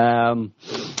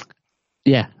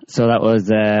 Yeah, so that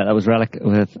was Relic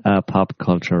with pop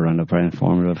culture roundup, very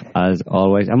informative as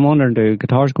always. I'm wondering, do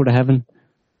guitars go to heaven?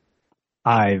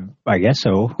 I guess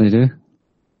so. They do.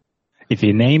 If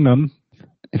you name them,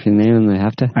 they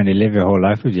have to. and they live your whole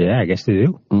life with you, yeah, I guess they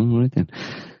do. All right then.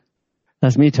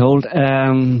 That's me told.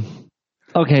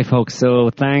 Okay, folks, so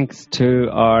thanks to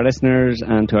our listeners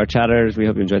and to our chatters. We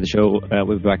hope you enjoyed the show.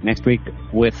 We'll be back next week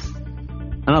with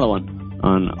another one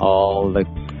on all the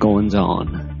goings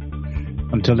on.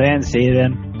 Until then, see you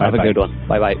then. Have a good one.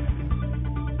 Bye-bye.